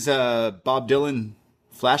got his Bob Dylan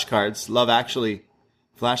flashcards, Love Actually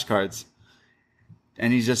flashcards.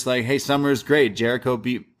 And he's just like, hey, Summer's great. Jericho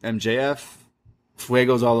beat MJF.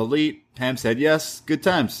 Fuego's all elite. Pam said yes. Good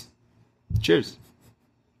times. Cheers.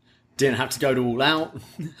 Didn't have to go to All Out.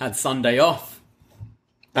 Had Sunday off.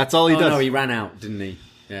 That's all he does. No, he ran out, didn't he?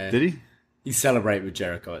 Yeah. Did he? He celebrated with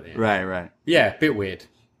Jericho at the end. Right. Yeah, bit weird.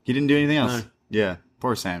 He didn't do anything else? No. Yeah.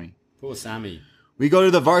 Poor Sammy. We go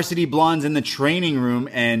to the Varsity Blondes in the training room,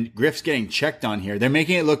 and Griff's getting checked on here. They're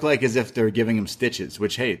making it look like as if they're giving him stitches,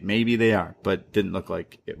 which, hey, maybe they are, but didn't look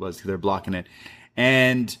like it was because they're blocking it.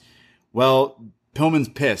 And, well, Pillman's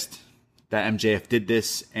pissed that MJF did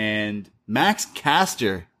this, and Max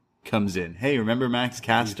Caster comes in. Hey, remember Max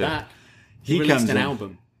Caster? He released an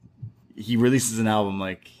album. He releases an album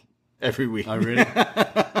like every week. Oh, really?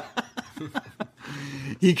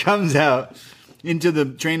 He comes out into the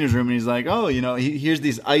trainer's room and he's like, oh, here's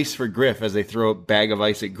these ice for Griff, as they throw a bag of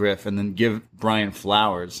ice at Griff and then give Brian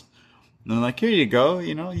flowers. And they're like, here you go.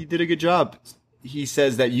 You did a good job. He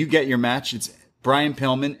says that you get your match. It's Brian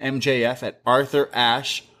Pillman, MJF at Arthur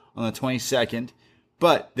Ashe on the 22nd.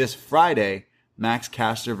 But this Friday, Max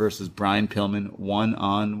Caster versus Brian Pillman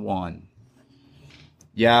 1-on-1.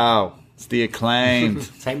 Yo, it's the Acclaimed.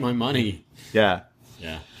 Take my money. Yeah.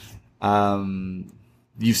 Yeah.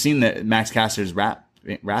 You've seen that Max Caster's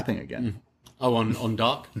rapping again. Oh, on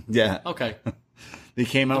Dark? Yeah. Okay. They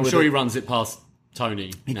came out I'm with sure he runs it past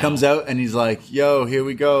Tony. He comes out and he's like, yo, here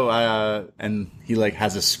we go. And he like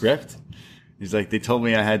has a script. He's like, they told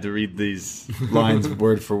me I had to read these lines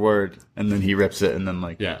word for word. And then he rips it and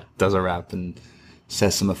then does a rap and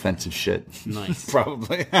says some offensive shit. Nice.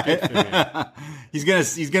 Probably. He's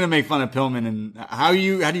gonna make fun of Pillman. And how do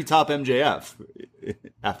you top MJF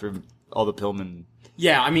after all the Pillman?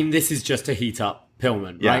 Yeah, I mean, this is just to heat up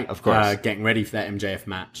Pillman, right? Yeah, of course. Getting ready for that MJF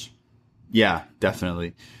match. Yeah,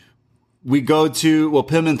 definitely. We go to,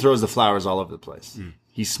 Pillman throws the flowers all over the place.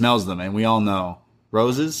 He smells them, and we all know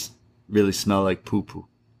roses really smell like poo-poo.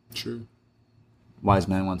 True. Wise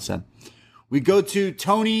man once said. We go to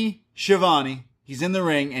Tony Schiavone. He's in the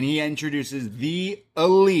ring, and he introduces the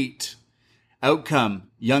Elite. Out come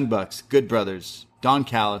Young Bucks, Good Brothers, Don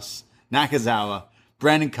Callis, Nakazawa,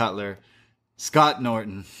 Brandon Cutler, Scott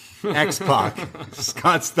Norton, X-Pac,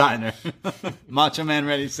 Scott Steiner, Macho Man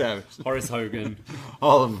Randy Savage. Horace Hogan.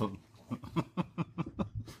 All of them.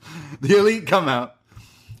 The Elite come out,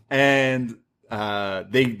 and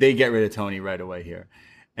they get rid of Tony right away here.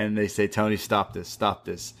 And they say, Tony, stop this, stop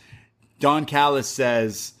this. Don Callis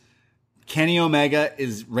says, Kenny Omega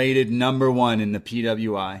is rated #1 in the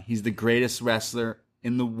PWI. He's the greatest wrestler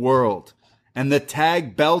in the world. And the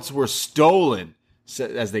tag belts were stolen.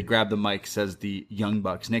 As they grab the mic, says the Young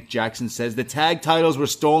Bucks. Nick Jackson says, the tag titles were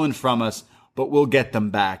stolen from us, but we'll get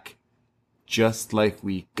them back. Just like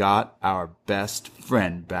we got our best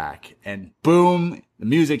friend back. And boom, the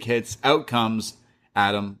music hits. Out comes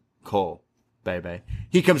Adam Cole, baby.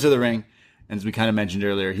 He comes to the ring, and as we kind of mentioned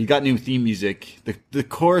earlier, he got new theme music. The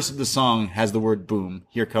chorus of the song has the word boom.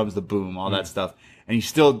 Here comes the boom, all that stuff. And he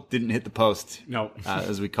still didn't hit the post, no.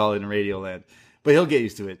 As we call it in radio land. But he'll get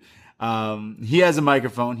used to it. He has a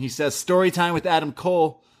microphone. He says, story time with Adam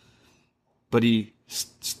Cole. But he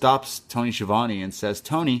stops Tony Schiavone and says,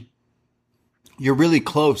 Tony, you're really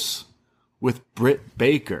close with Britt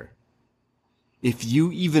Baker. If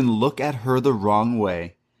you even look at her the wrong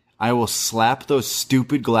way, I will slap those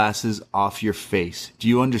stupid glasses off your face. Do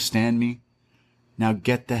you understand me? Now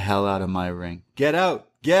get the hell out of my ring. Get out.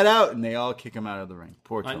 Get out. And they all kick him out of the ring.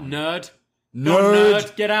 Poor Tony. Nerd.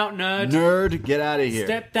 Nerd. Get out, nerd. Nerd. Get out of here.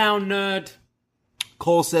 Step down, nerd.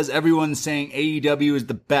 Cole says everyone's saying AEW is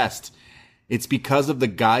the best. It's because of the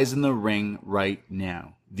guys in the ring right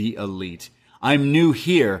now. The Elite. I'm new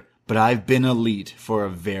here, but I've been elite for a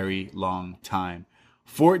very long time.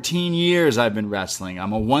 14 years I've been wrestling.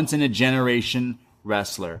 I'm a once-in-a-generation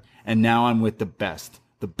wrestler, and now I'm with the best.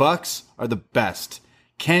 The Bucks are the best.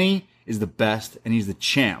 Kenny is the best, and he's the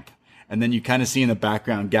champ. And then you kind of see in the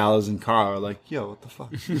background, Gallows and Carl are like, yo, what the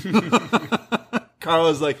fuck? Carl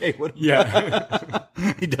is like, hey, what? Yeah.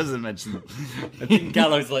 He doesn't mention them. I think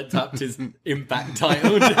Gallows tapped his Impact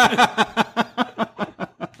title.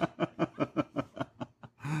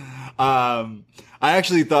 I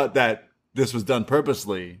actually thought that this was done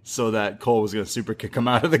purposely so that Cole was going to super kick him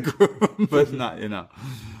out of the group, but not,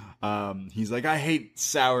 he's like, I hate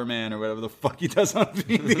Sour Man or whatever the fuck he does on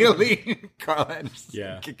being the Elite. Carl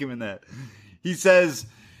Anderson, kick him in that. He says,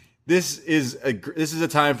 this is a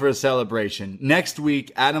time for a celebration. Next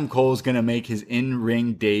week, Adam Cole's going to make his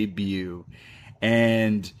in-ring debut.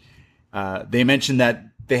 And they mentioned that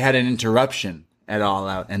they had an interruption at All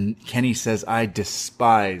Out. And Kenny says, I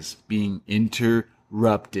despise being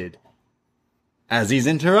interrupted. As he's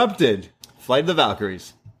interrupted, Flight of the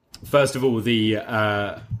Valkyries. First of all, the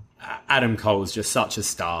Adam Cole is just such a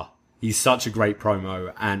star. He's such a great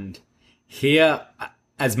promo. And here,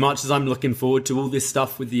 as much as I'm looking forward to all this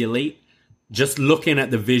stuff with the Elite, just looking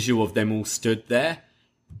at the visual of them all stood there,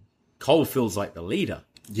 Cole feels like the leader.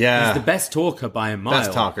 Yeah. He's the best talker by a mile.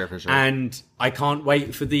 Best talker, for sure. And I can't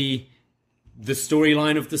wait for the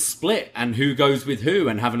storyline of the split and who goes with who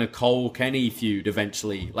and having a Cole-Kenny feud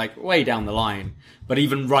eventually, like way down the line. But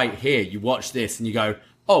even right here, you watch this and you go,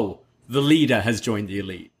 oh, the leader has joined the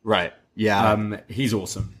Elite. Right. Yeah. He's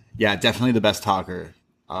awesome. Yeah, definitely the best talker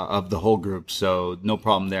of the whole group. So no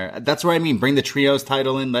problem there. That's what I mean. Bring the trios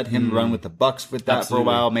title in, let him run with the Bucks with that Absolutely. for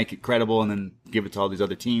a while, make it credible, and then give it to all these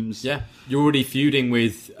other teams. Yeah. You're already feuding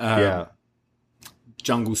with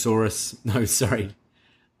Jungle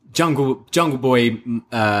Boy,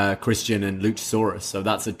 Christian, and Luchasaurus. So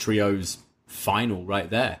that's a trios final right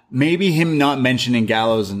there. Maybe him not mentioning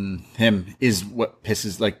Gallows and him is what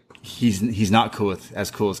pisses, like, he's not cool with,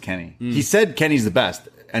 as cool as Kenny. He said Kenny's the best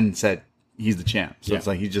and said he's the champ. So it's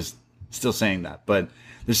like he's just still saying that. But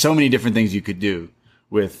there's so many different things you could do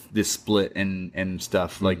with this split and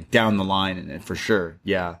stuff, like down the line, and for sure.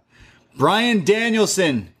 Yeah. Bryan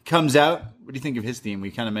Danielson comes out. What do you think of his theme?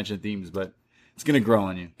 We kind of mentioned themes, but it's going to grow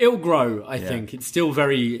on you. It'll grow, I think. It's still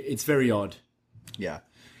very odd. Yeah.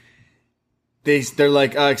 They're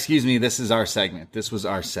like, excuse me, this is our segment. This was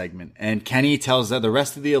our segment. And Kenny tells the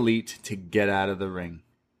rest of the Elite to get out of the ring.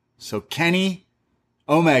 So Kenny,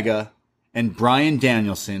 Omega, and Bryan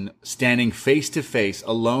Danielson standing face to face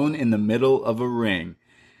alone in the middle of a ring.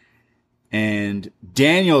 And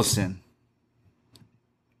Danielson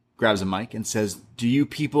grabs a mic and says, do you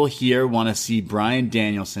people here want to see Bryan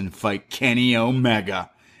Danielson fight Kenny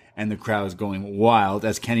Omega? And the crowd is going wild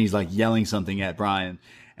as Kenny's like yelling something at Bryan.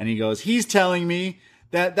 And he goes, he's telling me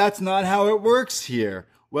that that's not how it works here.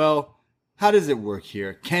 Well, how does it work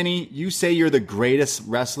here? Kenny, you say you're the greatest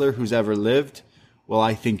wrestler who's ever lived. Well,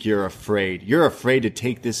 I think you're afraid. You're afraid to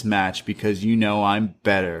take this match because you know I'm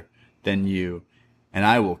better than you. And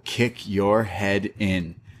I will kick your head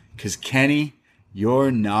in. Because Kenny, you're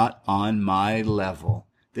not on my level.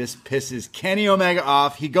 This pisses Kenny Omega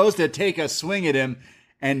off. He goes to take a swing at him.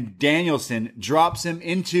 And Danielson drops him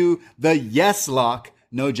into the yes lock.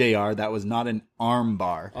 No, JR, that was not an arm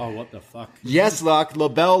bar. Oh, what the fuck? Yes lock,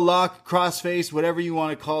 label lock, crossface, whatever you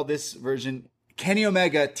want to call this version. Kenny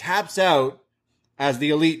Omega taps out as the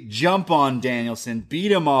Elite jump on Danielson,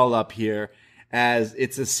 beat him all up here as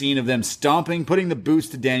it's a scene of them stomping, putting the boots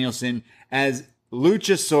to Danielson as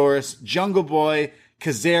Luchasaurus, Jungle Boy,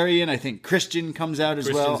 Kazarian, I think Christian comes out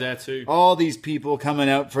as well. Christian's there too. All these people coming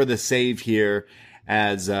out for the save here.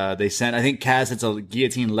 As they sent, I think Kaz hits a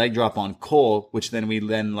guillotine leg drop on Cole, which then we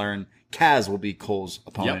learn Kaz will be Cole's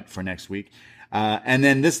opponent for next week. And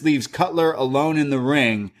then this leaves Cutler alone in the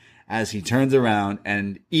ring as he turns around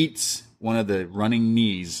and eats one of the running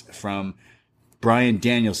knees from Bryan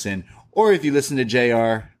Danielson. Or if you listen to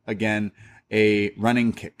JR, again, a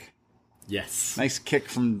running kick. Yes. Nice kick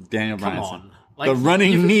from Daniel Bryan. Come on. Like, the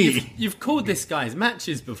running knee. You've called this guy's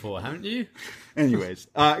matches before, haven't you? Anyways,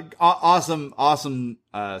 awesome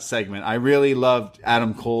segment. I really loved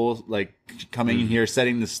Adam Cole, like coming in here,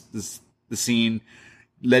 setting the scene,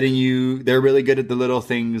 they're really good at the little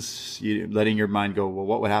things, letting your mind go, well,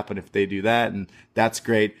 what would happen if they do that? And that's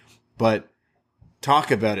great. But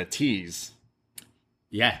talk about a tease.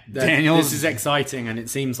 Yeah. Daniels, this is exciting, and it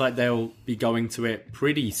seems like they'll be going to it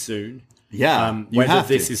pretty soon. Yeah. Whether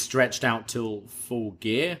this is stretched out till Full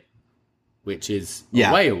Gear, which is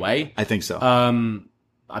way away. I think so. I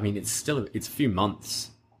mean, it's a few months.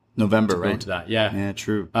 November, to right? To that, yeah. Yeah,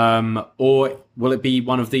 true. Or will it be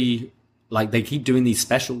one of the, like, they keep doing these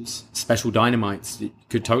special Dynamites. It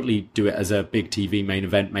could totally do it as a big TV main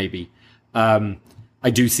event, maybe. I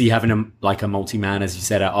do see having a multi-man, as you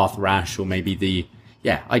said, at Arthur Ashe, or maybe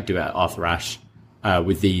I'd do it at Arthur Ashe,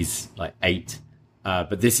 with these, like, 8.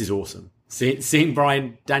 But this is awesome. Seeing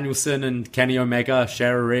Bryan Danielson and Kenny Omega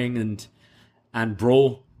share a ring and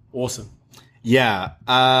brawl, awesome. Yeah.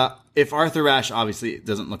 If Arthur Ashe, obviously, it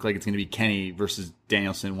doesn't look like it's going to be Kenny versus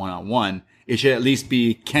Danielson one-on-one. It should at least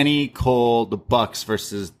be Kenny, Cole, the Bucks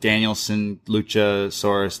versus Danielson,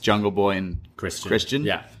 Luchasaurus, Jungle Boy, and Christian.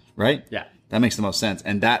 Yeah. Right? Yeah. That makes the most sense.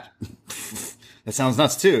 And that sounds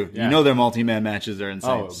nuts too. Yeah. You know their multi-man matches are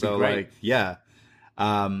insane. So great. Like, yeah.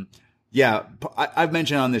 Yeah, I've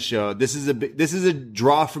mentioned on this show, this is a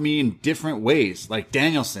draw for me in different ways. Like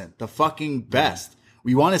Danielson, the fucking best.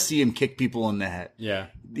 We want to see him kick people in the head. Yeah.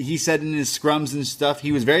 He said in his scrums and stuff,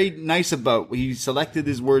 he was very nice he selected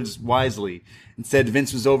his words wisely and said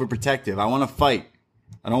Vince was overprotective. I want to fight.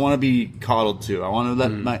 I don't want to be coddled to. I want to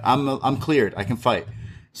let I'm cleared. I can fight.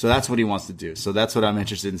 So that's what he wants to do. So that's what I'm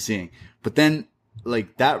interested in seeing. But then,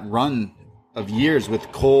 like, that run of years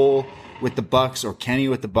with Cole with the Bucks or Kenny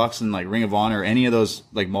with the Bucks and like Ring of Honor, any of those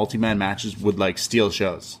like multi-man matches would like steal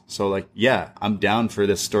shows. So like, yeah, I'm down for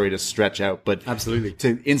this story to stretch out, but absolutely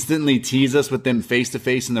to instantly tease us with them face to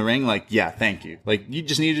face in the ring. Like, yeah, thank you. Like you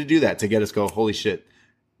just needed to do that to get us go, holy shit.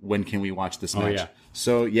 When can we watch this match? Yeah.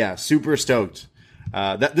 So yeah, super stoked.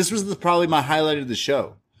 This was probably my highlight of the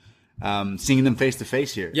show. seeing them face to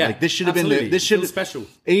face here. Yeah, like this should have been absolutely. this should Feels special.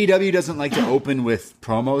 AEW doesn't like to open with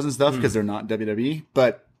promos and stuff because they're not WWE,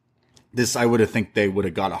 but this I would have think they would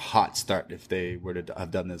have got a hot start if they were to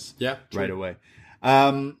have done this right away.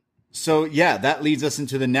 So yeah, that leads us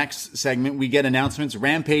into the next segment. We get announcements.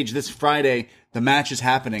 Rampage this Friday. The match is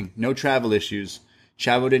happening. No travel issues.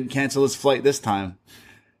 Chavo didn't cancel his flight this time.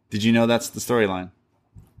 Did you know that's the storyline?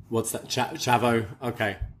 What's that? Chavo.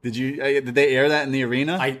 Okay. Did they air that in the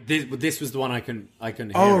arena? This was the one I couldn't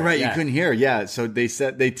hear. Oh, right. You couldn't hear. Yeah. So they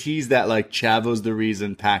teased that like Chavo's the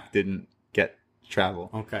reason Pac didn't get travel.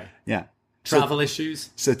 Okay. Yeah. Travel issues.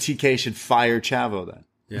 So TK should fire Chavo then.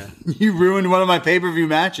 Yeah. You ruined one of my pay-per-view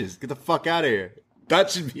matches. Get the fuck out of here. That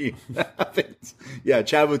should be. Yeah.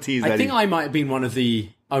 Chavo teased that. I think I might have been one of the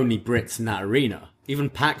only Brits in that arena. Even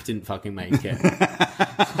Pac didn't fucking make it.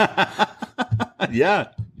 Yeah.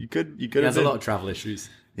 You could. He has a lot of travel issues.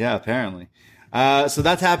 Yeah, apparently. So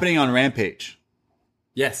that's happening on Rampage.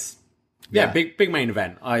 Yes. Yeah, big main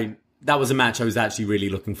event. That was a match I was actually really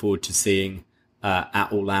looking forward to seeing at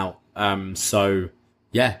All Out. So,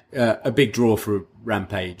 yeah, a big draw for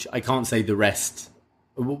Rampage. I can't say the rest.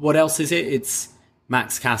 What else is it? It's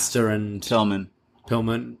Max Caster and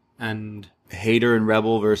Pillman and Hater and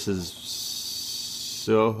Rebel versus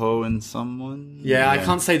Soho and someone. Yeah, I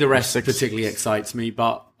can't say the rest particularly excites me,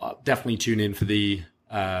 but I'll definitely tune in for the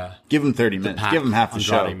give them 30 minutes. Give them half the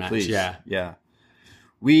show, match. Please. Yeah.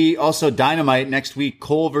 We also Dynamite next week.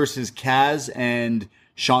 Cole versus Kaz and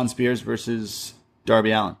Sean Spears versus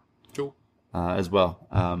Darby Allin. Cool. As well,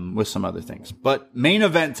 with some other things. But main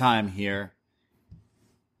event time here.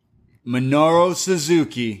 Minoru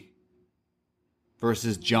Suzuki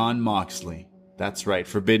versus Jon Moxley. That's right.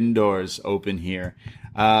 Forbidden Doors open here.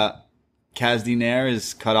 Kaz Dinair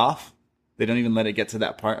is cut off. They don't even let it get to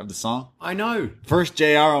that part of the song. I know. First,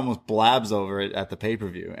 JR almost blabs over it at the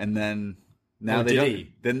pay-per-view, and then now they don't.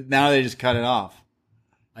 Then now they just cut it off.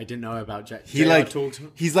 I didn't know about Jack. He's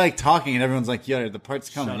like talking, and everyone's like, "Yo, the part's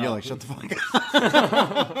coming." You're like, "Shut the fuck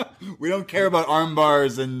up." We don't care about arm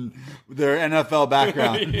bars and their NFL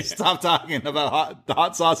background. Yeah. Stop talking about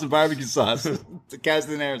hot sauce and barbecue sauce. The Kaz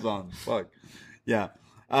Dinair's on. Fuck. Yeah.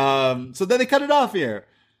 So then they cut it off here.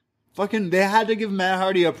 Fucking, they had to give Matt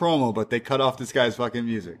Hardy a promo, but they cut off this guy's fucking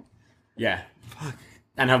music. Yeah. Fuck.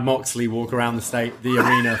 And have Moxley walk around the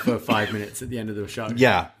arena for 5 minutes at the end of the show.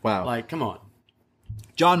 Yeah. Wow. Like, come on.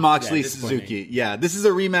 Jon Moxley, Suzuki. Yeah. This is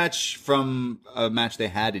a rematch from a match they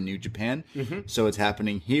had in New Japan. Mm-hmm. So it's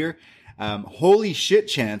happening here. Holy shit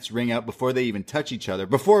chants ring out before they even touch each other.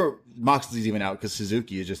 Before Moxley's even out, because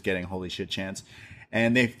Suzuki is just getting holy shit chants.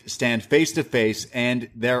 And they stand face to face, and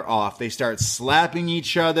they're off. They start slapping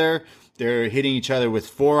each other. They're hitting each other with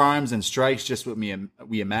forearms and strikes, just what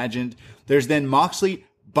we imagined. There's then Moxley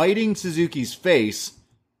biting Suzuki's face.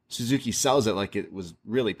 Suzuki sells it like it was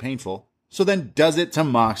really painful. So then does it to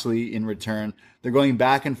Moxley in return. They're going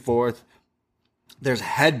back and forth. There's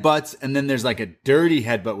headbutts, and then there's like a dirty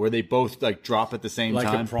headbutt where they both like drop at the same time.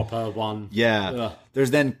 Like a proper one. Yeah. Ugh.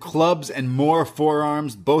 There's then clubs and more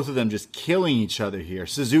forearms, both of them just killing each other here.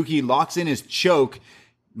 Suzuki locks in his choke.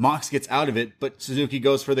 Mox gets out of it, but Suzuki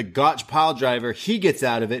goes for the Gotch pile driver. He gets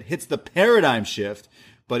out of it, hits the paradigm shift,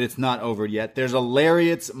 but it's not over yet. There's a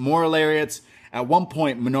lariats, more lariats. At one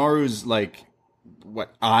point, Minoru's like,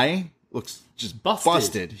 eye looks just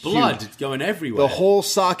busted. Blood huge. Going everywhere. The whole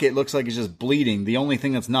socket looks like it's just bleeding. The only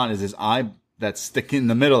thing that's not is his eye that's sticking in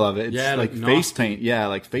the middle of it. It's like face paint. Yeah,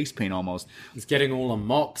 like face paint almost. It's getting all on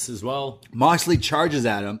Mox as well. Moxley charges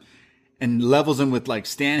at him and levels him with like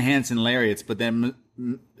Stan Hansen lariats, but then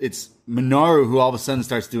it's Minoru who all of a sudden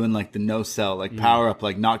starts doing like the no sell, like power up,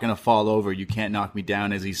 like not going to fall over. You can't knock me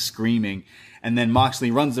down as he's screaming. And then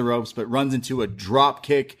Moxley runs the ropes, but runs into a drop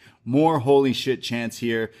kick. More holy shit chants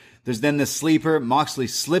here. There's then the sleeper. Moxley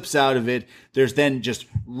slips out of it. There's then just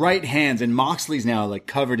right hands, and Moxley's now like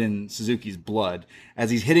covered in Suzuki's blood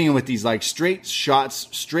as he's hitting him with these like straight shots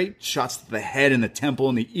to the head and the temple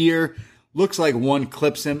and the ear. Looks like one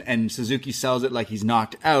clips him, and Suzuki sells it like he's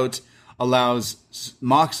knocked out. Allows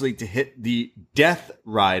Moxley to hit the Death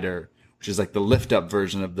Rider, which is like the lift up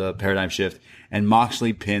version of the paradigm shift, and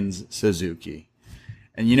Moxley pins Suzuki.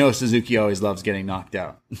 And you know Suzuki always loves getting knocked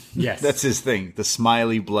out. Yes. That's his thing. The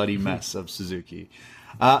smiley, bloody mess of Suzuki.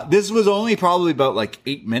 This was only probably about like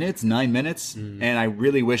 9 minutes. And I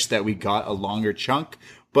really wish that we got a longer chunk.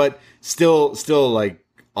 But still like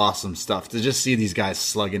awesome stuff to just see these guys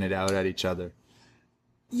slugging it out at each other.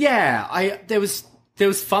 Yeah, there was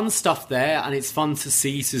fun stuff there. And it's fun to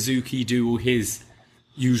see Suzuki do all his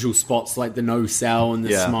usual spots like the no sell and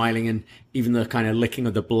the smiling and even the kind of licking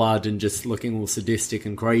of the blood and just looking all sadistic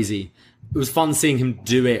and crazy. It was fun seeing him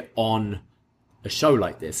do it on a show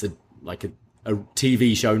like this, a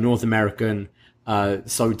TV show, North American,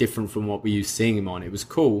 so different from what we used seeing him on. It was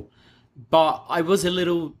cool. But I was a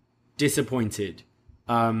little disappointed.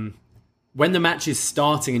 When the match is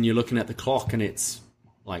starting and you're looking at the clock and it's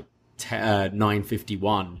like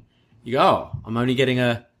 9:51, you go, oh, I'm only getting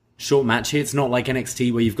a short match here. It's not like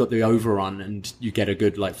NXT where you've got the overrun and you get a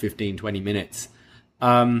good like 15, 20 minutes.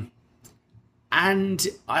 And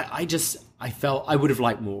I felt I would have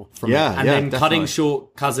liked more from it. And then definitely. Cutting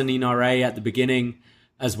short Cousin Inare at the beginning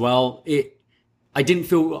as well. I didn't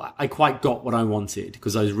feel I quite got what I wanted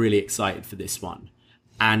because I was really excited for this one.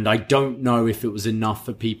 And I don't know if it was enough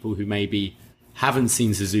for people who maybe haven't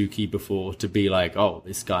seen Suzuki before to be like, oh,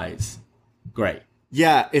 this guy's great.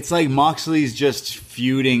 Yeah, it's like Moxley's just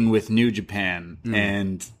feuding with New Japan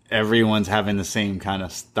and everyone's having the same kind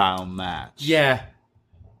of style match. Yeah.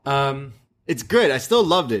 It's good. I still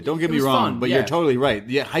loved it. Don't get me wrong, but you're totally right.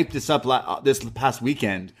 You hyped this up this past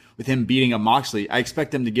weekend with him beating up Moxley. I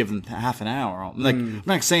expect them to give him half an hour. I'm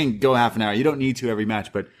not saying go half an hour. You don't need to every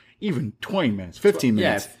match, but even 20 minutes, 15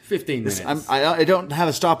 minutes. Yeah, 15 minutes. I don't have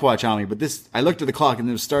a stopwatch on me, but I looked at the clock and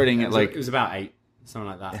it was starting at like... It was about 8, something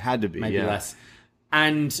like that. It had to be, maybe less.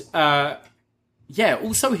 And,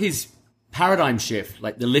 also his paradigm shift,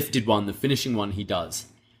 like the lifted one, the finishing one he does,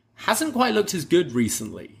 hasn't quite looked as good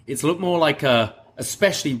recently. It's looked more like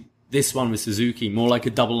especially this one with Suzuki, more like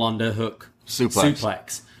a double underhook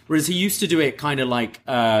suplex. Whereas he used to do it kind of like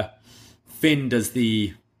Finn does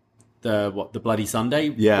the Bloody Sunday,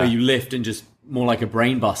 where you lift and just more like a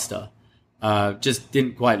brain buster. Just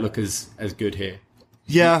didn't quite look as good here.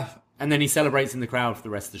 Yeah. And then he celebrates in the crowd for the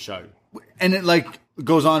rest of the show. And it like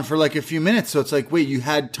goes on for like a few minutes. So it's like, wait, you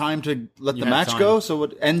had time to let the match go? So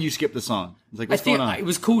what? And you skipped the song. It's like, what's going on? It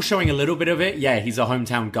was cool showing a little bit of it. Yeah, he's a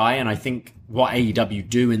hometown guy. And I think what AEW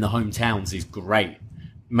do in the hometowns is great.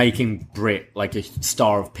 Making Britt like a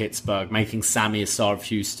star of Pittsburgh, making Sammy a star of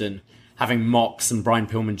Houston, having Mox and Brian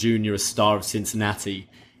Pillman Jr. a star of Cincinnati.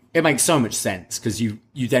 It makes so much sense because you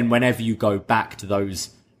then, whenever you go back to those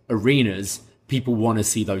arenas, people want to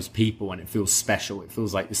see those people and it feels special. It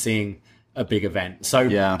feels like you're seeing a big event. So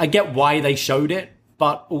I get why they showed it,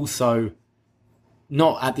 but also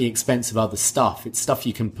not at the expense of other stuff. It's stuff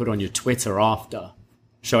you can put on your Twitter after,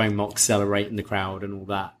 showing Mox celebrating the crowd and all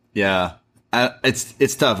that. Yeah.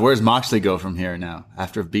 It's tough. Where's Moxley go from here now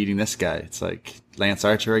after beating this guy? It's like Lance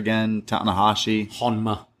Archer again, Tanahashi.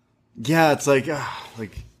 Honma. Yeah, it's like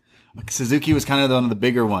Suzuki was kind of one of the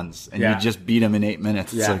bigger ones, and you just beat him in 8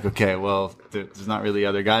 minutes. It's like, okay, well, there's not really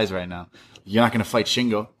other guys right now. You're not going to fight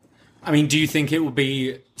Shingo. I mean, do you think it will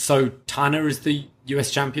be... So Tana is the US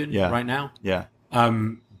champion right now? Yeah.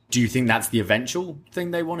 Do you think that's the eventual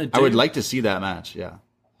thing they want to do? I would like to see that match, yeah.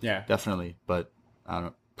 Yeah. Definitely, but I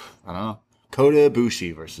don't know. Kota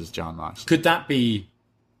Ibushi versus John Moxley. Could that be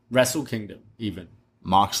Wrestle Kingdom, even?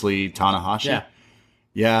 Moxley, Tanahashi? Yeah.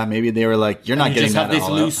 Yeah, maybe they were like, you're not getting that all out. Just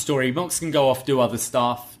have this loose story. Mox can go off, do other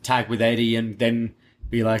stuff, tag with Eddie, and then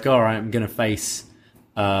be like, all right, I'm going to face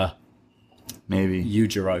maybe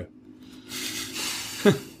Yujiro.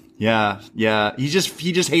 Yeah. He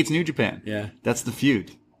just hates New Japan. Yeah. That's the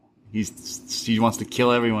feud. He wants to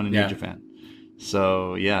kill everyone in New Japan.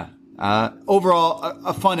 So, yeah. Overall,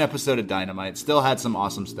 a fun episode of Dynamite. Still had some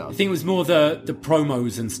awesome stuff. I think it was more the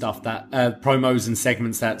promos and stuff that promos and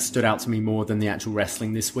segments that stood out to me more than the actual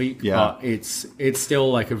wrestling this week. Yeah, but it's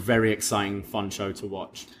still like a very exciting, fun show to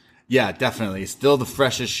watch. Yeah, definitely. It's still the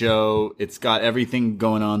freshest show. It's got everything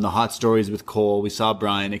going on. The hot stories with Cole. We saw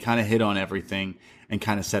Brian. It kind of hit on everything and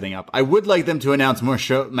kind of setting up. I would like them to announce more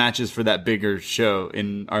show matches for that bigger show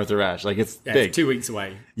in Arthur Ashe. Like it's big. It's 2 weeks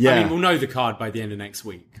away. Yeah. I mean, we'll know the card by the end of next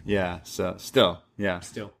week. Yeah. So still.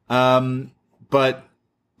 But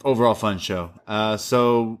overall fun show.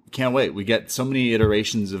 So can't wait. We get so many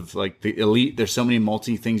iterations of like the Elite. There's so many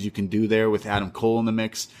multi things you can do there with Adam Cole in the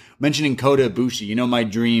mix. Mentioning Kota Ibushi, my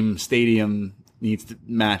dream stadium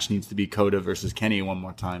match needs to be Kota versus Kenny one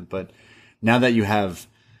more time. But now that you have,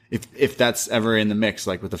 if that's ever in the mix,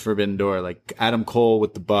 like with the Forbidden Door, like Adam Cole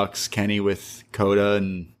with the Bucks, Kenny with Kota,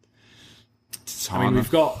 and I mean,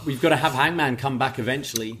 we've got to have Hangman come back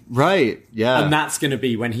eventually, right? Yeah, and that's going to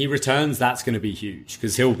be when he returns. That's going to be huge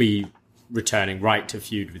because he'll be returning right to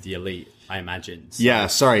feud with the Elite, I imagine. So. Yeah,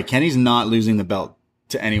 sorry, Kenny's not losing the belt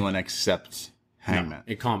to anyone except Hangman. No,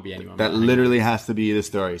 it can't be anyone. That literally has to be the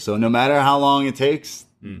story. So no matter how long it takes,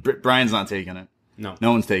 Brian's not taking it. No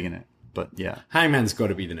one's taking it. But yeah, Hangman's got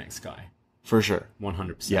to be the next guy for sure.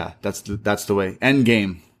 100%. Yeah, that's the way. End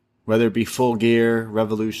game. Whether it be Full Gear,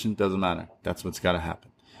 Revolution, doesn't matter. That's what's got to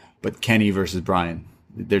happen. But Kenny versus Bryan,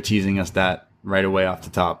 they're teasing us that right away off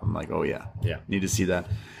the top. I'm like, oh yeah, need to see that.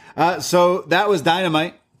 So that was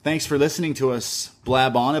Dynamite. Thanks for listening to us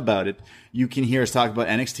blab on about it. You can hear us talk about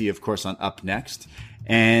NXT, of course, on Up Next.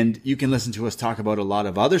 And you can listen to us talk about a lot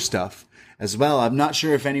of other stuff as well. I'm not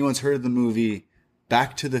sure if anyone's heard of the movie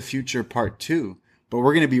Back to the Future Part 2, but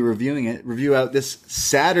we're going to be reviewing it. Review out this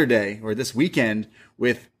Saturday or this weekend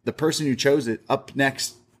with the person who chose it. Was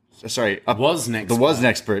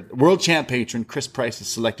Nexpert. World champ patron Chris Price has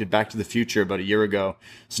selected Back to the Future about a year ago.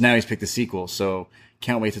 So now he's picked the sequel. So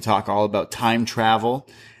can't wait to talk all about time travel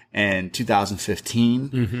and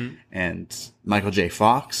 2015 and Michael J.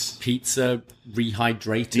 Fox. Pizza,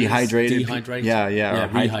 dehydrated. Yeah.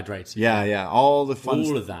 Rehydrated. Yeah. All the fun.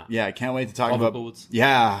 All of that. Yeah, I can't wait to talk about. Hoverboards.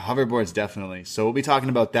 Yeah, hoverboards, definitely. So we'll be talking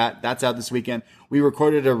about that. That's out this weekend. We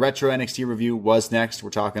recorded a retro NXT review. Was next. We're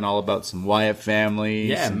talking all about some Wyatt family.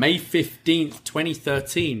 Yeah, May 15th,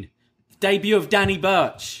 2013. Debut of Danny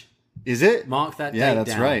Burch. Is it? Mark that date down. Yeah,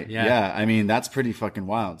 that's right. Yeah. Yeah, I mean, that's pretty fucking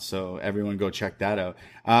wild. So everyone go check that out.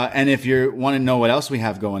 And if you want to know what else we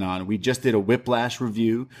have going on, we just did a Whiplash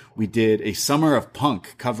review. We did a Summer of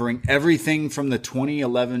Punk covering everything from the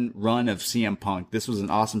 2011 run of CM Punk. This was an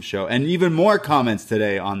awesome show. And even more comments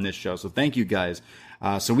today on this show. So thank you guys.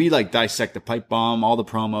 So we dissect the pipe bomb, all the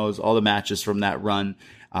promos, all the matches from that run.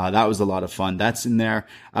 That was a lot of fun. That's in there.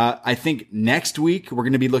 I think next week we're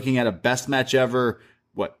going to be looking at a best match ever.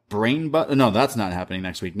 No, that's not happening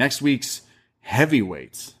next week. Next week's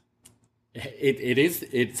heavyweights.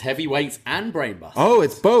 It's heavyweights and brainbusters. Oh,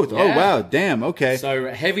 it's both. Yeah. Oh, wow. Damn. Okay.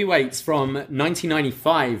 So heavyweights from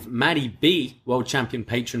 1995, Maddie B, world champion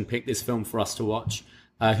patron, picked this film for us to watch.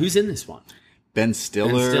 Who's in this one? Ben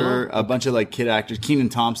Stiller, a bunch of kid actors, Kenan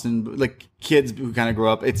Thompson, kids who kind of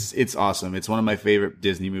grow up. It's awesome. It's one of my favorite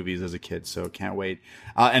Disney movies as a kid, so can't wait.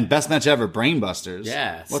 And best match ever, Brainbusters.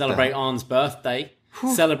 Yeah, celebrate Arn's birthday.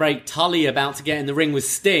 Whew. Celebrate Tully about to get in the ring with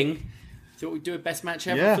Sting. So we do a best match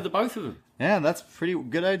ever for the both of them. Yeah, that's a pretty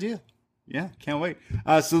good idea. Yeah, can't wait.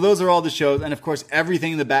 So those are all the shows. And of course,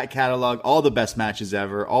 everything in the back catalog, all the best matches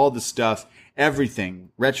ever, all the stuff,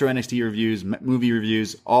 everything. Retro NXT reviews, movie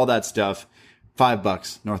reviews, all that stuff.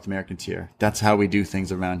 $5 North American tier. That's how we do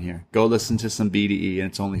things around here. Go listen to some BDE and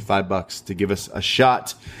it's only $5 to give us a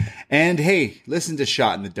shot. And hey, listen to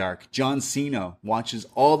Shot in the Dark. John Cena watches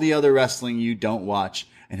all the other wrestling you don't watch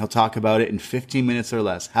and he'll talk about it in 15 minutes or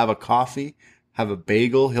less. Have a coffee, have a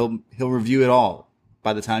bagel. He'll review it all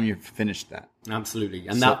by the time you've finished that. Absolutely.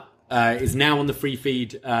 And that is now on the free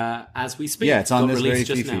feed as we speak. Yeah, it's on this very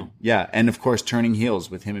free feed. Yeah, and of course, Turning Heels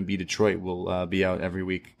with him and BDElite will be out every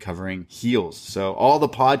week covering heels. So all the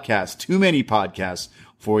podcasts, too many podcasts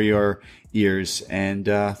for your ears. And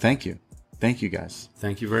thank you. Thank you, guys.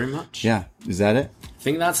 Thank you very much. Yeah, is that it? I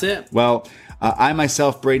think that's it. Well, I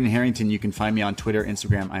myself, Braden Harrington, you can find me on Twitter,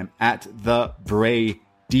 Instagram. I'm at the Bray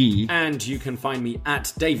D. And you can find me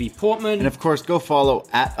at Davey Portman. And of course, go follow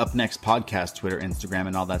at Up Next Podcast, Twitter, Instagram,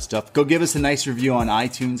 and all that stuff. Go give us a nice review on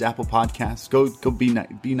iTunes, Apple Podcasts. Go be nice.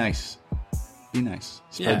 Be nice.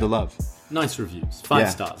 Spread the love. Nice reviews. 5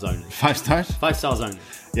 stars only. 5 stars? 5 stars only.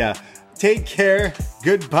 Yeah. Take care.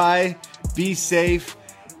 Goodbye. Be safe.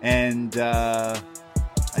 And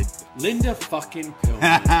Linda fucking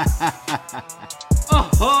Pillman.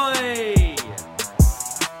 Ahoy!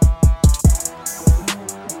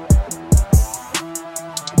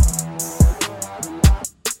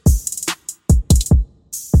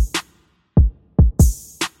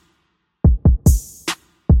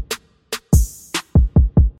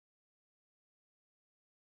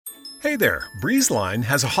 Hey there, BreezeLine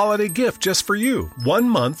has a holiday gift just for you. 1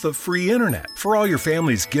 month of free internet for all your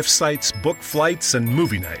family's gift sites, book flights, and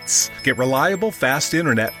movie nights. Get reliable, fast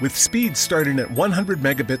internet with speeds starting at 100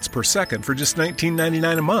 megabits per second for just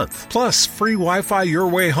 $19.99 a month. Plus, free Wi-Fi your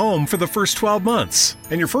way home for the first 12 months.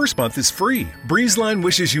 And your first month is free. BreezeLine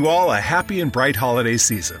wishes you all a happy and bright holiday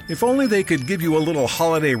season. If only they could give you a little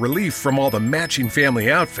holiday relief from all the matching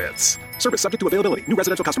family outfits. Service subject to availability. New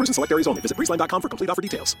residential customers in select areas only. Visit breezeline.com for complete offer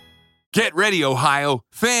details. Get ready, Ohio.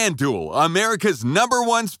 FanDuel, America's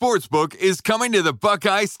 #1 sportsbook, is coming to the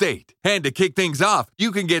Buckeye State. And to kick things off,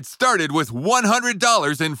 you can get started with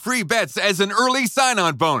 $100 in free bets as an early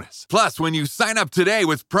sign-on bonus. Plus, when you sign up today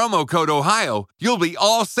with promo code OHIO, you'll be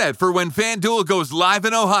all set for when FanDuel goes live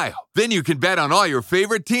in Ohio. Then you can bet on all your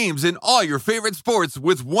favorite teams and all your favorite sports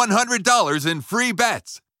with $100 in free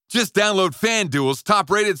bets. Just download FanDuel's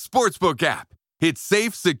top-rated sportsbook app. It's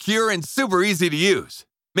safe, secure, and super easy to use.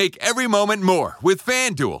 Make every moment more with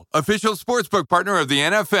FanDuel, official sportsbook partner of the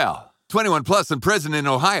NFL. 21 plus and present in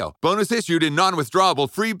Ohio. Bonus issued in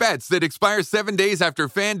non-withdrawable free bets that expire 7 days after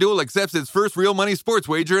FanDuel accepts its first real money sports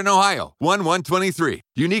wager in Ohio. 1/1/23.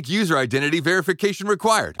 Unique user identity verification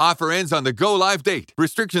required. Offer ends on the go live date.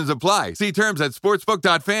 Restrictions apply. See terms at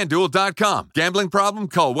sportsbook.fanduel.com. Gambling problem?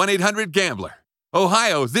 Call 1-800-GAMBLER.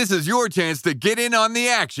 Ohio, this is your chance to get in on the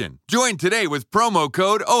action. Join today with promo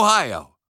code OHIO.